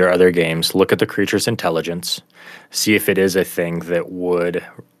this to your other games, look at the creature's intelligence, see if it is a thing that would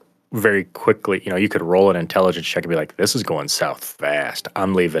very quickly, you could roll an intelligence check and be like, this is going south fast.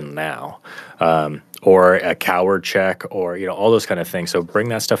 I'm leaving now. Or a coward check or, all those kind of things. So bring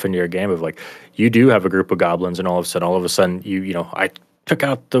that stuff into your game of like, you do have a group of goblins and all of a sudden, I took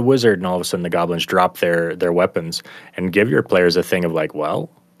out the wizard and all of a sudden the goblins drop their weapons and give your players a thing of like, well,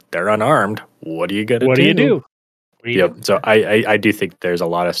 they're unarmed. What are you going to do? What do you do? Yep. So I do think there's a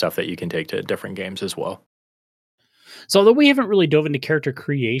lot of stuff that you can take to different games as well. So although we haven't really dove into character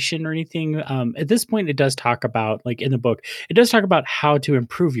creation or anything, at this point, it does talk about, like in the book, it does talk about how to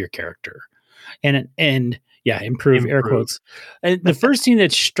improve your character. And improve air quotes. And the first thing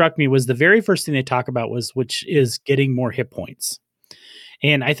that struck me was the very first thing they talk about which is getting more hit points.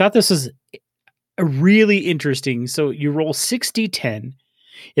 And I thought this was a really interesting. So you roll 6d10.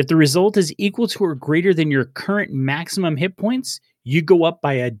 If the result is equal to or greater than your current maximum hit points, you go up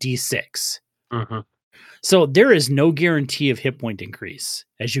by a d6. Mm-hmm. So there is no guarantee of hit point increase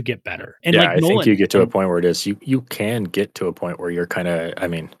as you get better. And Yeah, like I Nolan, think you get to a point where it is you can get to a point where you're kind of, I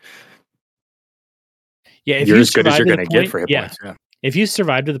mean, yeah, if you're you as good as you're survive to going the to get point- for hit yeah, points. Yeah. if you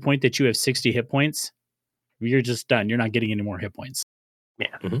survive to the point that you have 60 hit points, you're just done. You're not getting any more hit points.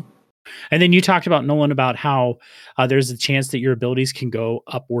 Yeah. Mhm. And then you talked about, Nolan, about how there's a chance that your abilities can go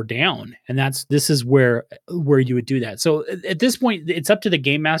up or down, and this is where you would do that. So at this point, it's up to the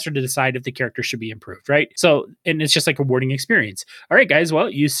game master to decide if the character should be improved, right? So, and it's just like a rewarding experience. All right, guys, well,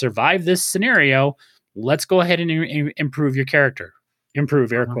 you survived this scenario. Let's go ahead and improve your character.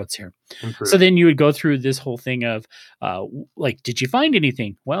 Improve, air quotes here. Improve. So then you would go through this whole thing of like, did you find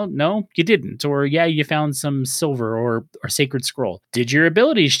anything? Well, no, you didn't. Or yeah, you found some silver or sacred scroll. Did your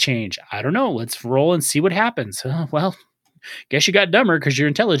abilities change? I don't know. Let's roll and see what happens. Well, guess you got dumber because your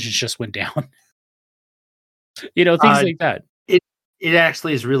intelligence just went down. Things like that. It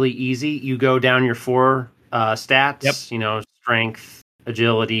actually is really easy. You go down your 4 stats, strength,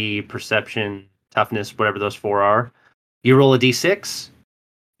 agility, perception, toughness, whatever those 4 are. You roll a d6.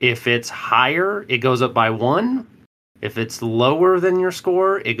 If it's higher, it goes up by 1. If it's lower than your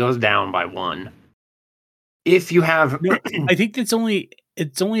score, it goes down by 1. If you have... No, I think it's only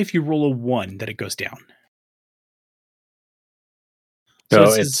if you roll a 1 that it goes down.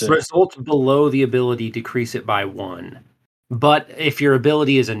 So it's results below the ability decrease it by 1. But if your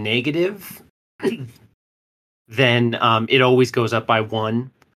ability is a negative, then it always goes up by 1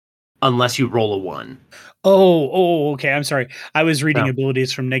 unless you roll a 1. Oh, okay. I'm sorry. I was reading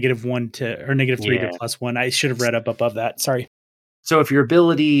abilities from -1 to or -3 to +1. I should have read up above that. Sorry. So if your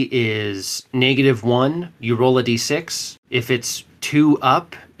ability is -1, you roll a d6. If it's 2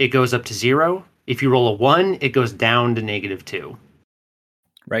 up, it goes up to 0. If you roll a 1, it goes down to -2.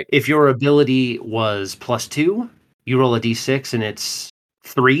 Right. If your ability was +2, you roll a d6 and it's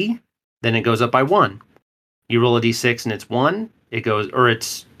 3, then it goes up by 1. You roll a d6 and it's 1,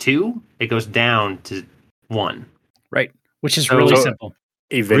 it's 2, it goes down to 1. Right. Which is really simple.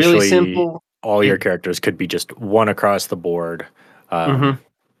 Eventually, really simple. All your characters could be just 1 across the board. And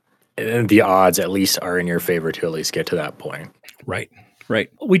the odds at least are in your favor to at least get to that point. Right.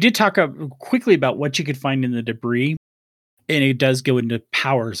 We did talk quickly about what you could find in the debris, and it does go into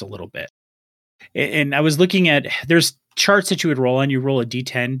powers a little bit. And I was looking at, there's charts that you would roll on. You roll a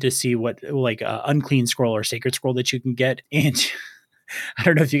d10 to see what like unclean scroll or sacred scroll that you can get. And I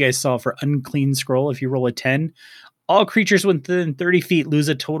don't know if you guys saw, for unclean scroll, if you roll a 10, all creatures within 30 feet lose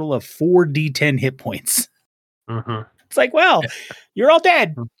a total of 4d10 hit points. It's like, well, you're all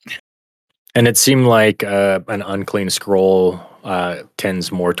dead. And it seemed like an unclean scroll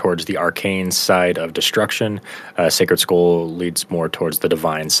tends more towards the arcane side of destruction. Sacred scroll leads more towards the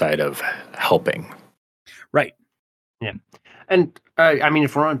divine side of helping. Right. Yeah. And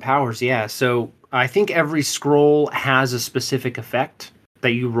if we're on powers, yeah. So I think every scroll has a specific effect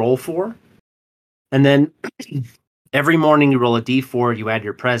that you roll for. And then every morning you roll a d4, you add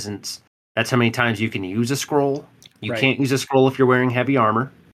your presence. That's how many times you can use a scroll. You can't use a scroll if you're wearing heavy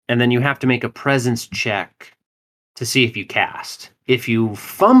armor. And then you have to make a presence check to see if you cast. If you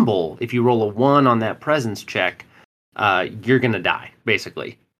fumble, if you roll a 1 on that presence check, you're going to die,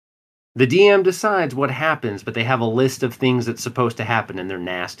 basically. The DM decides what happens, but they have a list of things that's supposed to happen, and they're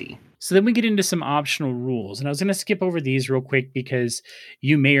nasty. So then we get into some optional rules. And I was going to skip over these real quick because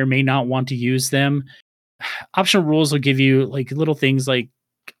you may or may not want to use them. Optional rules will give you like little things like,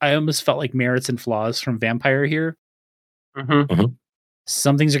 I almost felt like merits and flaws from Vampire here.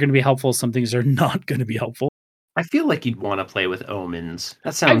 Some things are going to be helpful. Some things are not going to be helpful. I feel like you'd want to play with omens.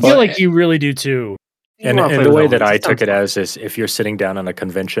 I feel like you really do too. And the way that I took it as is, if you're sitting down on a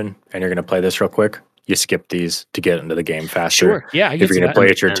convention and you're going to play this real quick, you skip these to get into the game faster. Sure. Yeah. If you're going to play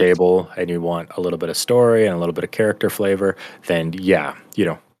at your table and you want a little bit of story and a little bit of character flavor, then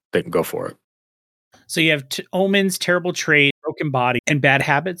they can go for it. So you have omens, terrible trait, broken body, and bad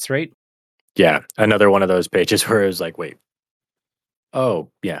habits, right? Yeah. Another one of those pages where it was like, wait. Oh,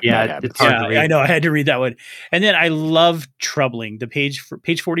 yeah. It's hard to read. I know. I had to read that one. And then I love troubling. The page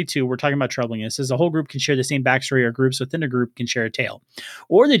 42, we're talking about troubling. It says a whole group can share the same backstory, or groups within a group can share a tale.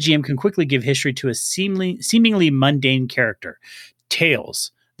 Or the GM can quickly give history to a seemingly mundane character.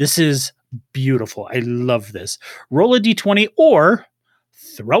 Tales. This is beautiful. I love this. Roll a d20 or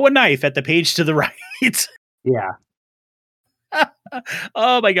throw a knife at the page to the right. Yeah.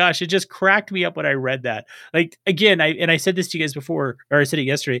 Oh my gosh, it just cracked me up when I read that. Like, again, I said this to you guys before, or I said it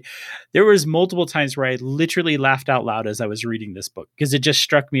yesterday. There was multiple times where I literally laughed out loud as I was reading this book because it just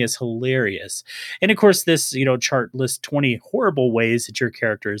struck me as hilarious. And of course, this chart lists 20 horrible ways that your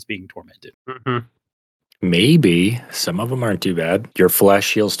character is being tormented. Maybe some of them aren't too bad. Your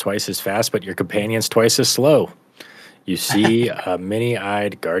flesh heals twice as fast, but your companion's twice as slow. You see a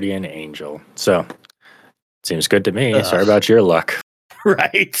many-eyed guardian angel. So seems good to me. Sorry about your luck.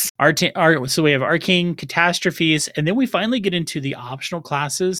 Right. So we have arcane catastrophes, and then we finally get into the optional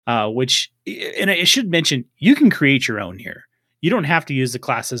classes, which, and I should mention, you can create your own here. You don't have to use the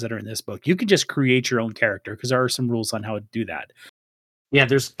classes that are in this book. You can just create your own character because there are some rules on how to do that. Yeah,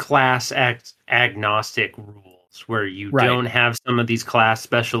 there's class agnostic rules where you don't have some of these class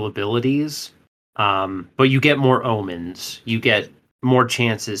special abilities, but you get more omens. You get more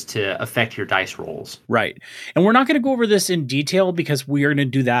chances to affect your dice rolls. Right. And we're not going to go over this in detail because we are going to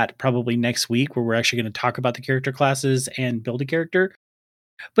do that probably next week, where we're actually going to talk about the character classes and build a character.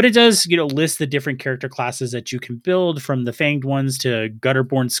 But it does, list the different character classes that you can build, from the Fanged ones to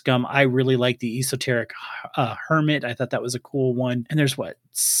Gutterborn Scum. I really like the Esoteric Hermit. I thought that was a cool one. And there's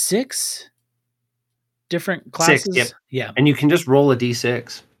 6 different classes? 6, yep. Yeah. And you can just roll a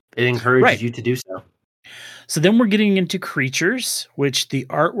d6. It encourages you to do so. So then we're getting into creatures, which the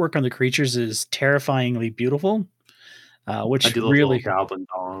artwork on the creatures is terrifyingly beautiful. Which really goblin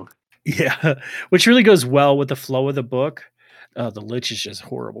dong. Yeah, which really goes well with the flow of the book. The Lich is just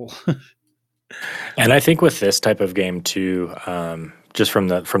horrible. And I think with this type of game too, just from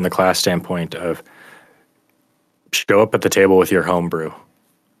the class standpoint of show up at the table with your homebrew,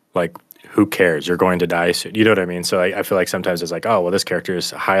 like, who cares? You're going to die soon. You know what I mean? So I feel like sometimes it's like, oh, well, this character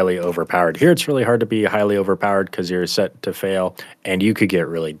is highly overpowered. Here, it's really hard to be highly overpowered because you're set to fail. And you could get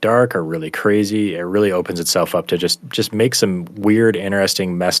really dark or really crazy. It really opens itself up to just make some weird,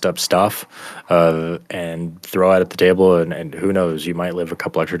 interesting, messed up stuff and throw it at the table. And who knows? You might live a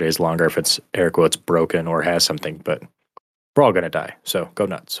couple extra days longer if it's, air quotes, broken or has something. But we're all going to die. So go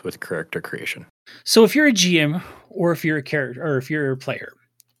nuts with character creation. So if you're a GM or if you're a character or if you're a player,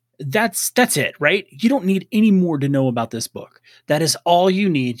 that's it, right? You don't need any more to know about this book. That is all you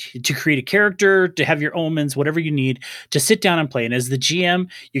need to create a character, to have your omens, whatever you need to sit down and play. And as the GM,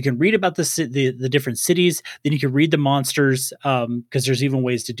 you can read about the different cities. Then you can read the monsters, because there's even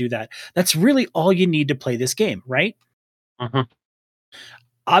ways to do that. That's really all you need to play this game, right? Mm-hmm.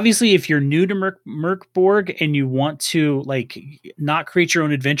 Obviously, if you're new to Merkborg and you want to not create your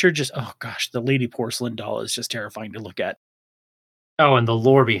own adventure, oh gosh, the Lady Porcelain doll is just terrifying to look at. Oh, and the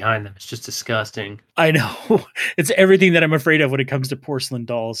lore behind them is just disgusting. I know. It's everything that I'm afraid of when it comes to porcelain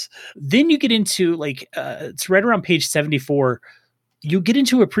dolls. Then you get into it's right around page 74. You get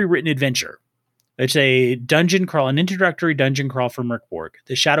into a pre-written adventure. It's a dungeon crawl, an introductory dungeon crawl for Merkborg,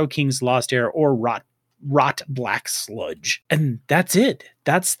 the Shadow King's Lost Heir, or Rot Black Sludge. And that's it.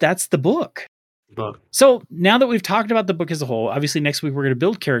 That's the book. So now that we've talked about the book as a whole, obviously next week we're going to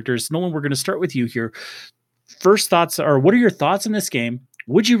build characters. Nolan, we're going to start with you here. First thoughts are, what are your thoughts on this game?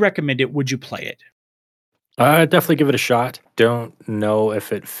 Would you recommend it? Would you play it? Definitely give it a shot. Don't know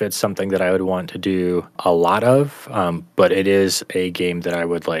if it fits something that I would want to do a lot of, but it is a game that I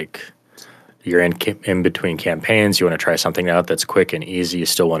would like. You're in between campaigns. You want to try something out that's quick and easy. You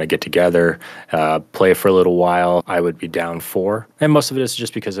still want to get together, play for a little while. I would be down for. And most of it is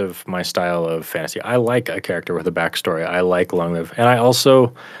just because of my style of fantasy. I like a character with a backstory. I like long live. And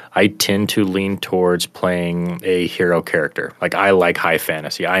I tend to lean towards playing a hero character. Like, I like high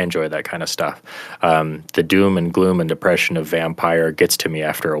fantasy. I enjoy that kind of stuff. The doom and gloom and depression of vampire gets to me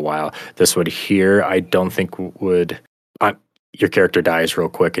after a while. This would here, I don't think would... your character dies real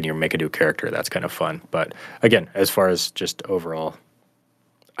quick and you make a new character. That's kind of fun. But again, as far as just overall,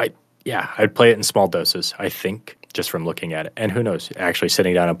 I'd play it in small doses, I think, just from looking at it. And who knows, actually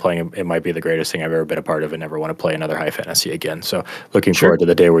sitting down and playing it might be the greatest thing I've ever been a part of, and never want to play another high fantasy again. So looking forward to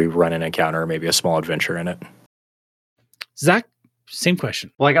the day where we run an encounter or maybe a small adventure in it. Zach, same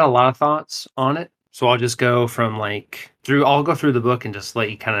question. Well, I got a lot of thoughts on it. So I'll just go from I'll go through the book and just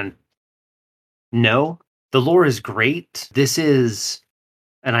let you kind of know. The lore is great. This is,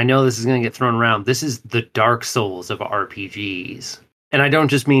 and I know this is going to get thrown around, this is the Dark Souls of RPGs. And I don't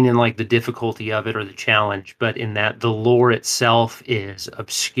just mean in the difficulty of it or the challenge, but in that the lore itself is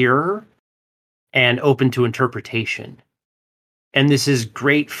obscure and open to interpretation. And this is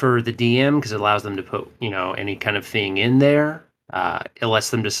great for the DM because it allows them to put, any kind of thing in there. It lets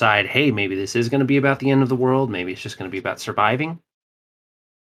them decide, hey, maybe this is going to be about the end of the world. Maybe it's just going to be about surviving.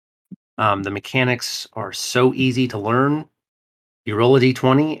 The mechanics are so easy to learn. You roll a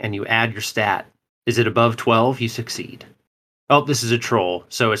d20 and you add your stat. Is it above 12? You succeed. Oh, this is a troll,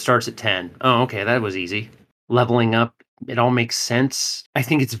 so it starts at 10. Oh, okay, that was easy. Leveling up, it all makes sense. I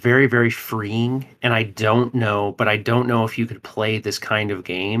think it's very, very freeing, and I don't know if you could play this kind of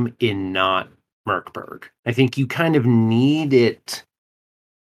game in not Merkborg. I think you kind of need it.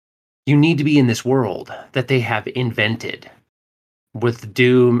 You need to be in this world that they have invented, with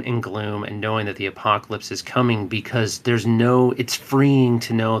doom and gloom and knowing that the apocalypse is coming, because it's freeing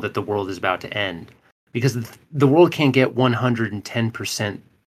to know that the world is about to end, because the world can't get 110%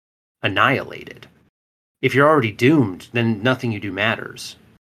 annihilated. If you're already doomed, then nothing you do matters.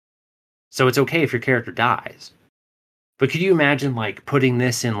 So it's okay if your character dies. But could you imagine like putting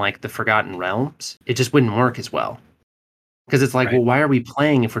this in like the Forgotten Realms? It just wouldn't work as well. Because it's like, Right. well, why are we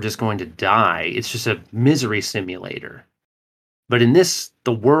playing if we're just going to die? It's just a misery simulator. But in this,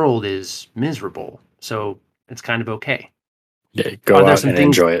 the world is miserable, so it's kind of okay. Yeah, go out and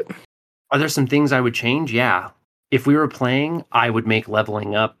enjoy it. Are there some things I would change? Yeah. If we were playing, I would make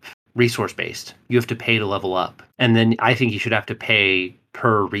leveling up resource based. You have to pay to level up. And then I think you should have to pay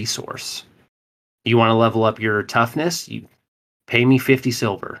per resource. You want to level up your toughness? You pay me 50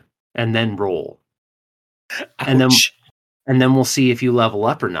 silver and then roll. And then we'll see if you level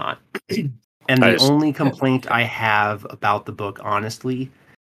up or not. And the only complaint I have about the book, honestly,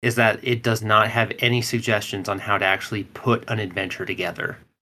 is that it does not have any suggestions on how to actually put an adventure together.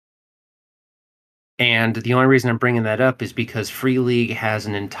 And the only reason I'm bringing that up is because Free League has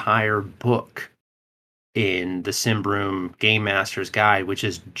an entire book in the Simbroom Game Master's Guide, which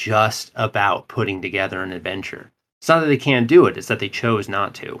is just about putting together an adventure. It's not that they can't do it, it's that they chose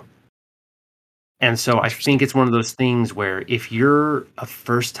not to. And so I think it's one of those things where if you're a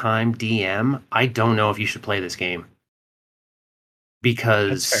first-time DM, I don't know if you should play this game.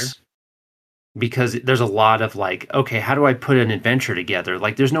 Because there's a lot of like, okay, how do I put an adventure together?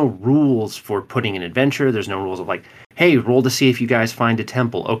 Like, there's no rules for putting an adventure. There's no rules of like, hey, roll to see if you guys find a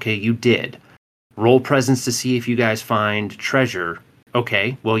temple. Okay, you did. Roll presence to see if you guys find treasure.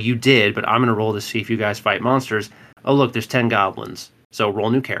 Okay, well, you did, but I'm going to roll to see if you guys fight monsters. Oh, look, there's 10 goblins. So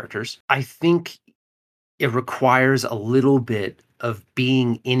roll new characters. I think it requires a little bit of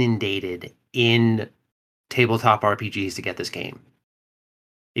being inundated in tabletop RPGs to get this game.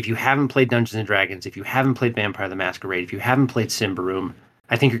 If you haven't played Dungeons and Dragons, if you haven't played Vampire the Masquerade, if you haven't played Simbroom,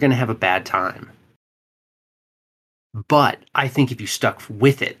 I think you're going to have a bad time. But I think if you stuck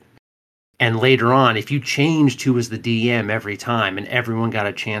with it, and later on, if you changed who was the DM every time and everyone got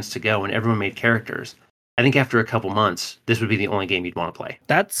a chance to go and everyone made characters, I think after a couple months, this would be the only game you'd want to play.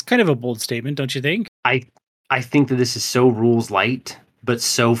 That's kind of a bold statement, don't you think? I think that this is so rules light, but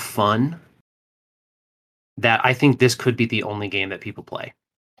so fun, that I think this could be the only game that people play.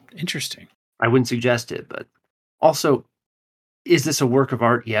 Interesting. I wouldn't suggest it, but also, is this a work of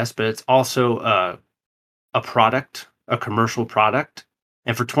art? Yes, but it's also a product, a commercial product.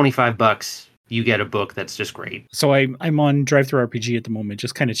 And for $25, you get a book that's just great. So I'm on DriveThruRPG at the moment,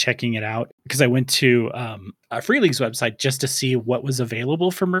 just kind of checking it out because I went to Free League's website just to see what was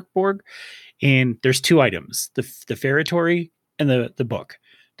available for Mörk Borg. And there's two items, the Feretory and the book,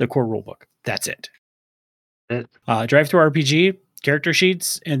 the core rule book. That's it. DriveThruRPG, character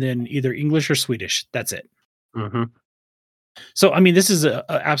sheets, and then either English or Swedish. That's it. Mm-hmm. So, I mean, this is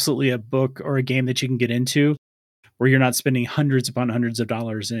absolutely a book or a game that you can get into where you're not spending hundreds upon hundreds of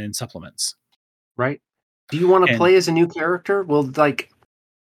dollars in supplements. Right. Do you want to play as a new character? Well, like,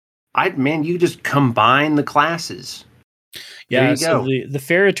 you just combine the classes. Yeah, so the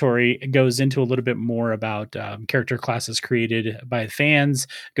Feretory goes into a little bit more about character classes created by fans,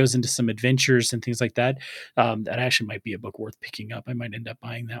 goes into some adventures and things like that. That actually might be a book worth picking up. I might end up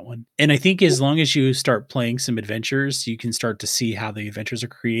buying that one. And I think as long as you start playing some adventures, you can start to see how the adventures are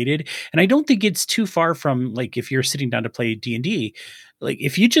created. And I don't think it's too far from, like, if you're sitting down to play D&D, like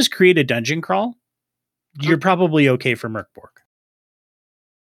if you just create a dungeon crawl, you're probably okay for Mörk Borg.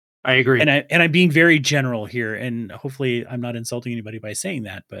 I agree. And I'm being very general here, and hopefully I'm not insulting anybody by saying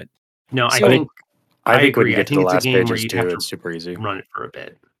that, but no, I think when you get to the last pages too, it's super easy. Run it for a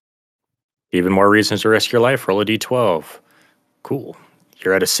bit. Even more reasons to risk your life. Roll a d12. Cool.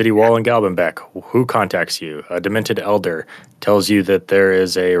 You're at a city wall in Galbenbeck. Who contacts you? A demented elder tells you that there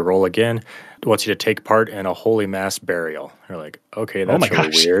is a roll again. Wants you to take part in a holy mass burial. You're like, okay, that's really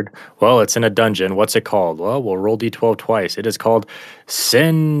weird. Well, it's in a dungeon. What's it called? Well, we'll roll d12 twice. It is called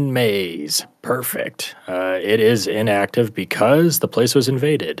Sin Maze. Perfect. It is inactive because the place was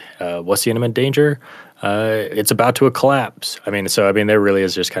invaded. What's the imminent danger? It's about to collapse. I mean, there really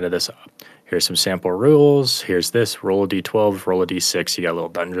is just kind of this. Here's some sample rules. Here's this. Roll a d12, roll a d6. You got a little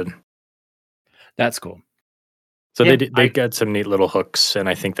dungeon. That's cool. So they got some neat little hooks, and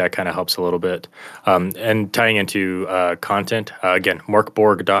I think that kind of helps a little bit. And tying into content, again,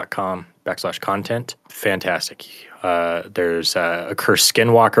 morkborg.com/content. Fantastic. There's a Cursed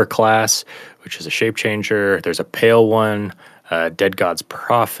Skinwalker class, which is a shape changer. There's a Pale one, Dead God's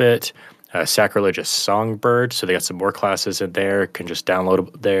Prophet, Sacrilegious Songbird. So they got some more classes in there. Can just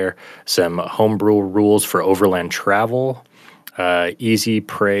download there. Some homebrew rules for overland travel. Easy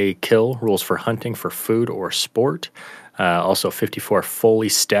Prey Kill rules for hunting for food or sport. Also 54 fully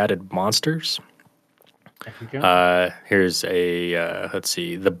statted monsters. Here's a,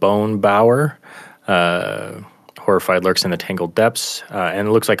 the Bone Bower. Horrified Lurks in the Tangled Depths. And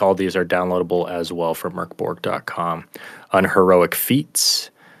it looks like all these are downloadable as well from mercborg.com. Unheroic Feats.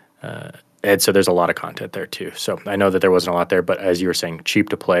 And so there's a lot of content there too. So I know that there wasn't a lot there, but as you were saying, cheap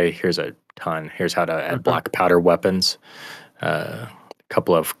to play. Here's a ton. Here's how to add black powder weapons. A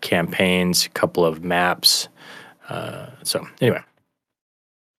couple of campaigns, a couple of maps. So anyway,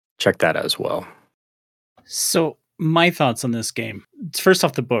 check that as well. So my thoughts on this game. First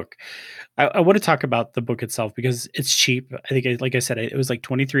off, the book. I want to talk about the book itself because it's cheap. I think, like I said, it was like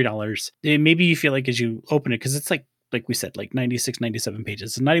 $23. Maybe you feel like as you open it, because it's like we said, like 96, 97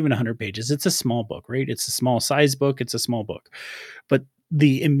 pages. It's not even 100 pages. It's a small book, right? It's a small size book. It's a small book. But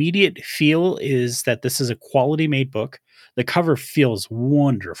the immediate feel is that this is a quality made book. The cover feels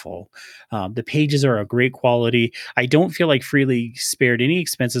wonderful. The pages are a great quality. I don't feel like Freely spared any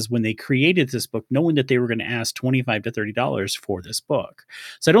expenses when they created this book, knowing that they were going to ask $25 to $30 for this book.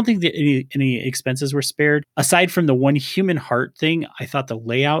 So I don't think that any expenses were spared. Aside from the one human heart thing, I thought the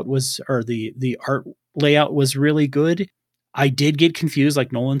layout was, or the art layout was really good. I did get confused,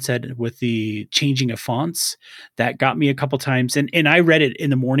 like Nolan said, with the changing of fonts. That got me a couple times. And I read it in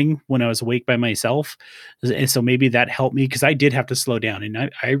the morning when I was awake by myself. And so maybe that helped me because I did have to slow down.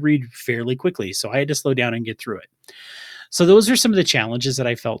 And I read fairly quickly. So I had to slow down and get through it. So those are some of the challenges that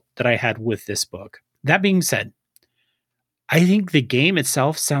I felt that I had with this book. That being said, I think the game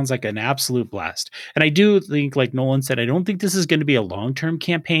itself sounds like an absolute blast. And I do think, like Nolan said, I don't think this is going to be a long-term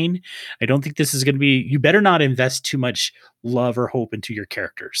campaign. I don't think this is going to be, you better not invest too much love or hope into your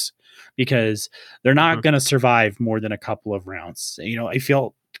characters because they're not going to survive more than a couple of rounds. You know, I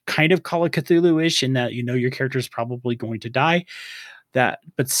feel kind of Call of Cthulhu-ish in that, you know, your character is probably going to die. But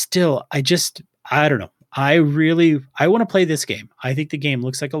still, I don't know. I want to play this game. I think the game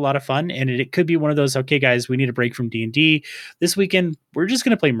looks like a lot of fun, and it could be one of those, okay, guys, we need a break from D&D. This weekend, we're just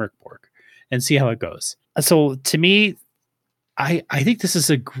going to play Mercborg and see how it goes. So to me, I think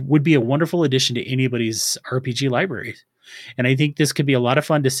this would be a wonderful addition to anybody's RPG library. And I think this could be a lot of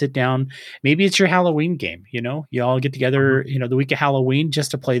fun to sit down. Maybe it's your Halloween game, you know, you all get together, you know, the week of Halloween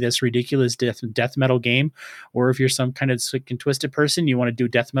just to play this ridiculous death metal game. Or if you're some kind of sick and twisted person, you want to do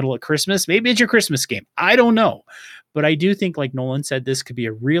death metal at Christmas, maybe it's your Christmas game. I don't know. But I do think, like Nolan said, this could be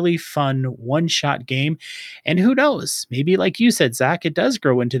a really fun one-shot game. And who knows, maybe like you said, Zach, it does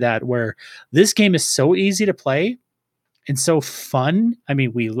grow into that where this game is so easy to play and so fun. I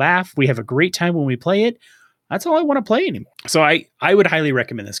mean, we laugh, we have a great time when we play it. That's all I want to play anymore. So I would highly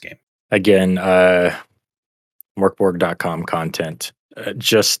recommend this game. Again, Mercborg.com content.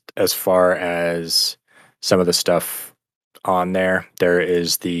 Just as far as some of the stuff on there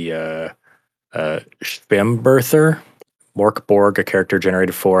is the Schwimbirther. Morkborg, a character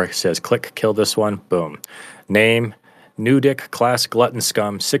generated for, says, click, kill this one. Boom. Name, Nudic, class, glutton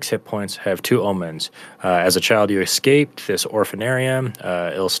scum, 6 hit points, have 2 omens. As a child, you escaped this orphanarium.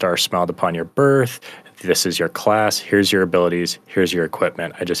 Ilstar smiled upon your birth. This is your class. Here's your abilities. Here's your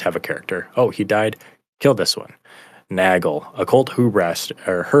equipment. I just have a character. Oh, he died. Kill this one. Nagel, occult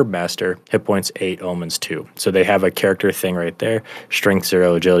herbmaster, hit points 8, omens 2. So they have a character thing right there. Strength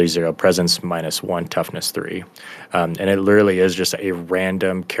 0, agility 0, presence -1, toughness 3. And it literally is just a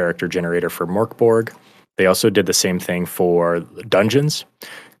random character generator for Morkborg. They also did the same thing for dungeons.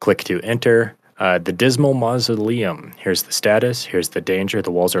 Click to enter. The Dismal Mausoleum. Here's the status. Here's the danger.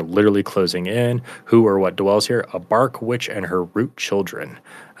 The walls are literally closing in. Who or what dwells here? A bark witch and her root children.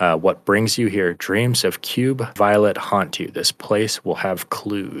 What brings you here? Dreams of Cube Violet haunt you. This place will have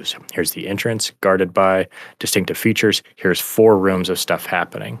clues. Here's the entrance, guarded by distinctive features. Here's 4 rooms of stuff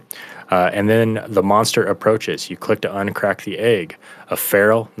happening. And then the monster approaches. You click to uncrack the egg. A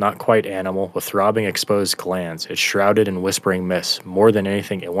feral, not quite animal, with throbbing exposed glands. It's shrouded in whispering mist. More than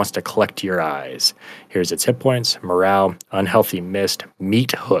anything, it wants to collect your eyes. Here's its hit points, morale, unhealthy mist,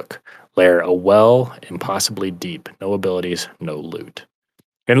 meat hook, lair a well, impossibly deep. No abilities, no loot.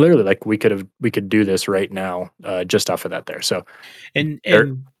 And literally, like we could do this right now, just off of that there. So, and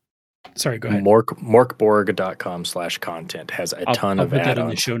sorry, go ahead. Morkborg.com/content has a ton of I'll put that in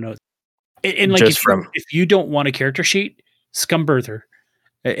the show notes. And like if you don't want a character sheet, Scumbirther,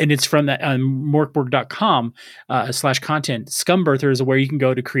 and it's from that morkborg.com/content. Scumbirther is where you can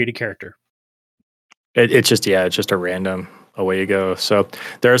go to create a character. It's just a random away you go. So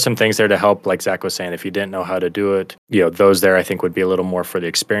there are some things there to help, like Zach was saying, if you didn't know how to do it, you know, those there I think would be a little more for the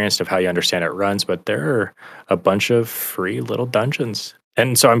experience of how you understand it runs, but there are a bunch of free little dungeons.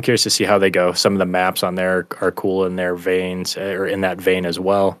 And so I'm curious to see how they go. Some of the maps on there are cool in their veins, or in that vein as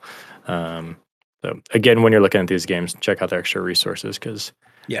well. So again, when you're looking at these games, check out their extra resources because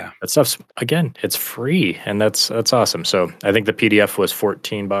that stuff's, again, it's free, and that's awesome. So I think the PDF was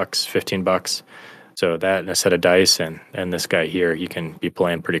 $14, $15. So that and a set of dice and this guy here, you can be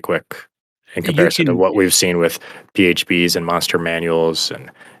playing pretty quick in comparison to what we've seen with PHBs and monster manuals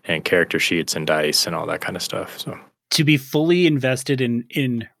and character sheets and dice and all that kind of stuff. So to be fully invested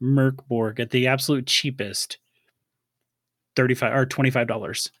in Merkborg at the absolute cheapest, $35 or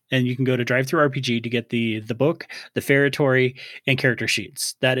 $25, and you can go to DriveThruRPG to get the book, the Feretory, and character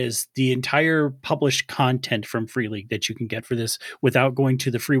sheets. That is the entire published content from Free League that you can get for this without going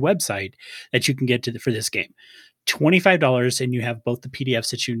to the free website that you can get to for this game. $25, and you have both the PDFs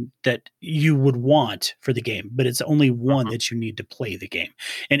that you would want for the game, but it's only one that you need to play the game.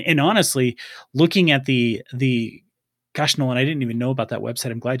 And honestly, looking at the gosh, Nolan, I didn't even know about that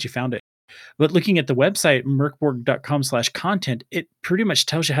website. I'm glad you found it. But looking at the website, merkborg.com/content, it pretty much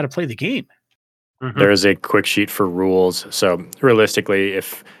tells you how to play the game. There is a quick sheet for rules. So realistically,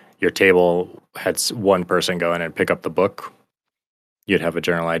 if your table had one person go in and pick up the book, you'd have a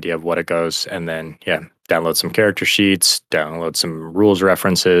general idea of what it goes. And then, download some character sheets, download some rules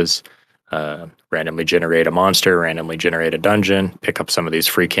references, randomly generate a monster, randomly generate a dungeon, pick up some of these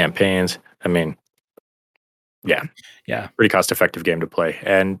free campaigns. I mean, yeah, pretty cost-effective game to play.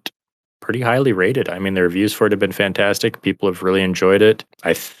 And pretty highly rated. I mean, the reviews for it have been fantastic. People have really enjoyed it.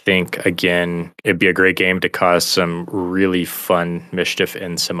 I think, again, it'd be a great game to cause some really fun mischief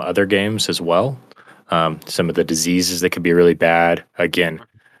in some other games as well. Some of the diseases that could be really bad. Again,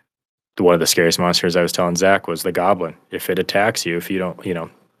 one of the scariest monsters I was telling Zach was the goblin. If it attacks you, if you don't,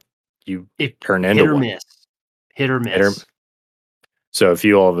 you turn into one. Hit or miss. So if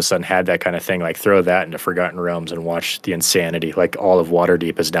you all of a sudden had that kind of thing, like throw that into Forgotten Realms and watch the insanity. Like all of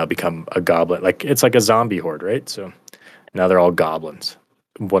Waterdeep has now become a goblin. Like it's like a zombie horde, right? So now they're all goblins.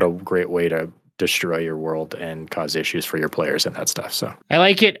 What a great way to destroy your world and cause issues for your players and that stuff. So I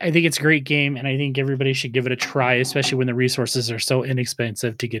like it. I think it's a great game, and I think everybody should give it a try, especially when the resources are so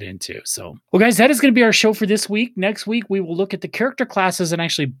inexpensive to get into. So, well, guys, that is going to be our show for this week. Next week, we will look at the character classes and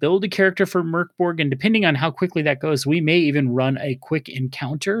actually build a character for Merkborg. And depending on how quickly that goes, we may even run a quick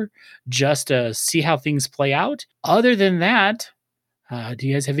encounter just to see how things play out. Other than that, do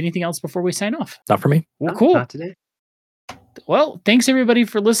you guys have anything else before we sign off? Not for me. Well, cool. Not today. Well, thanks everybody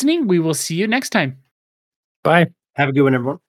for listening. We will see you next time. Bye. Have a good one, everyone.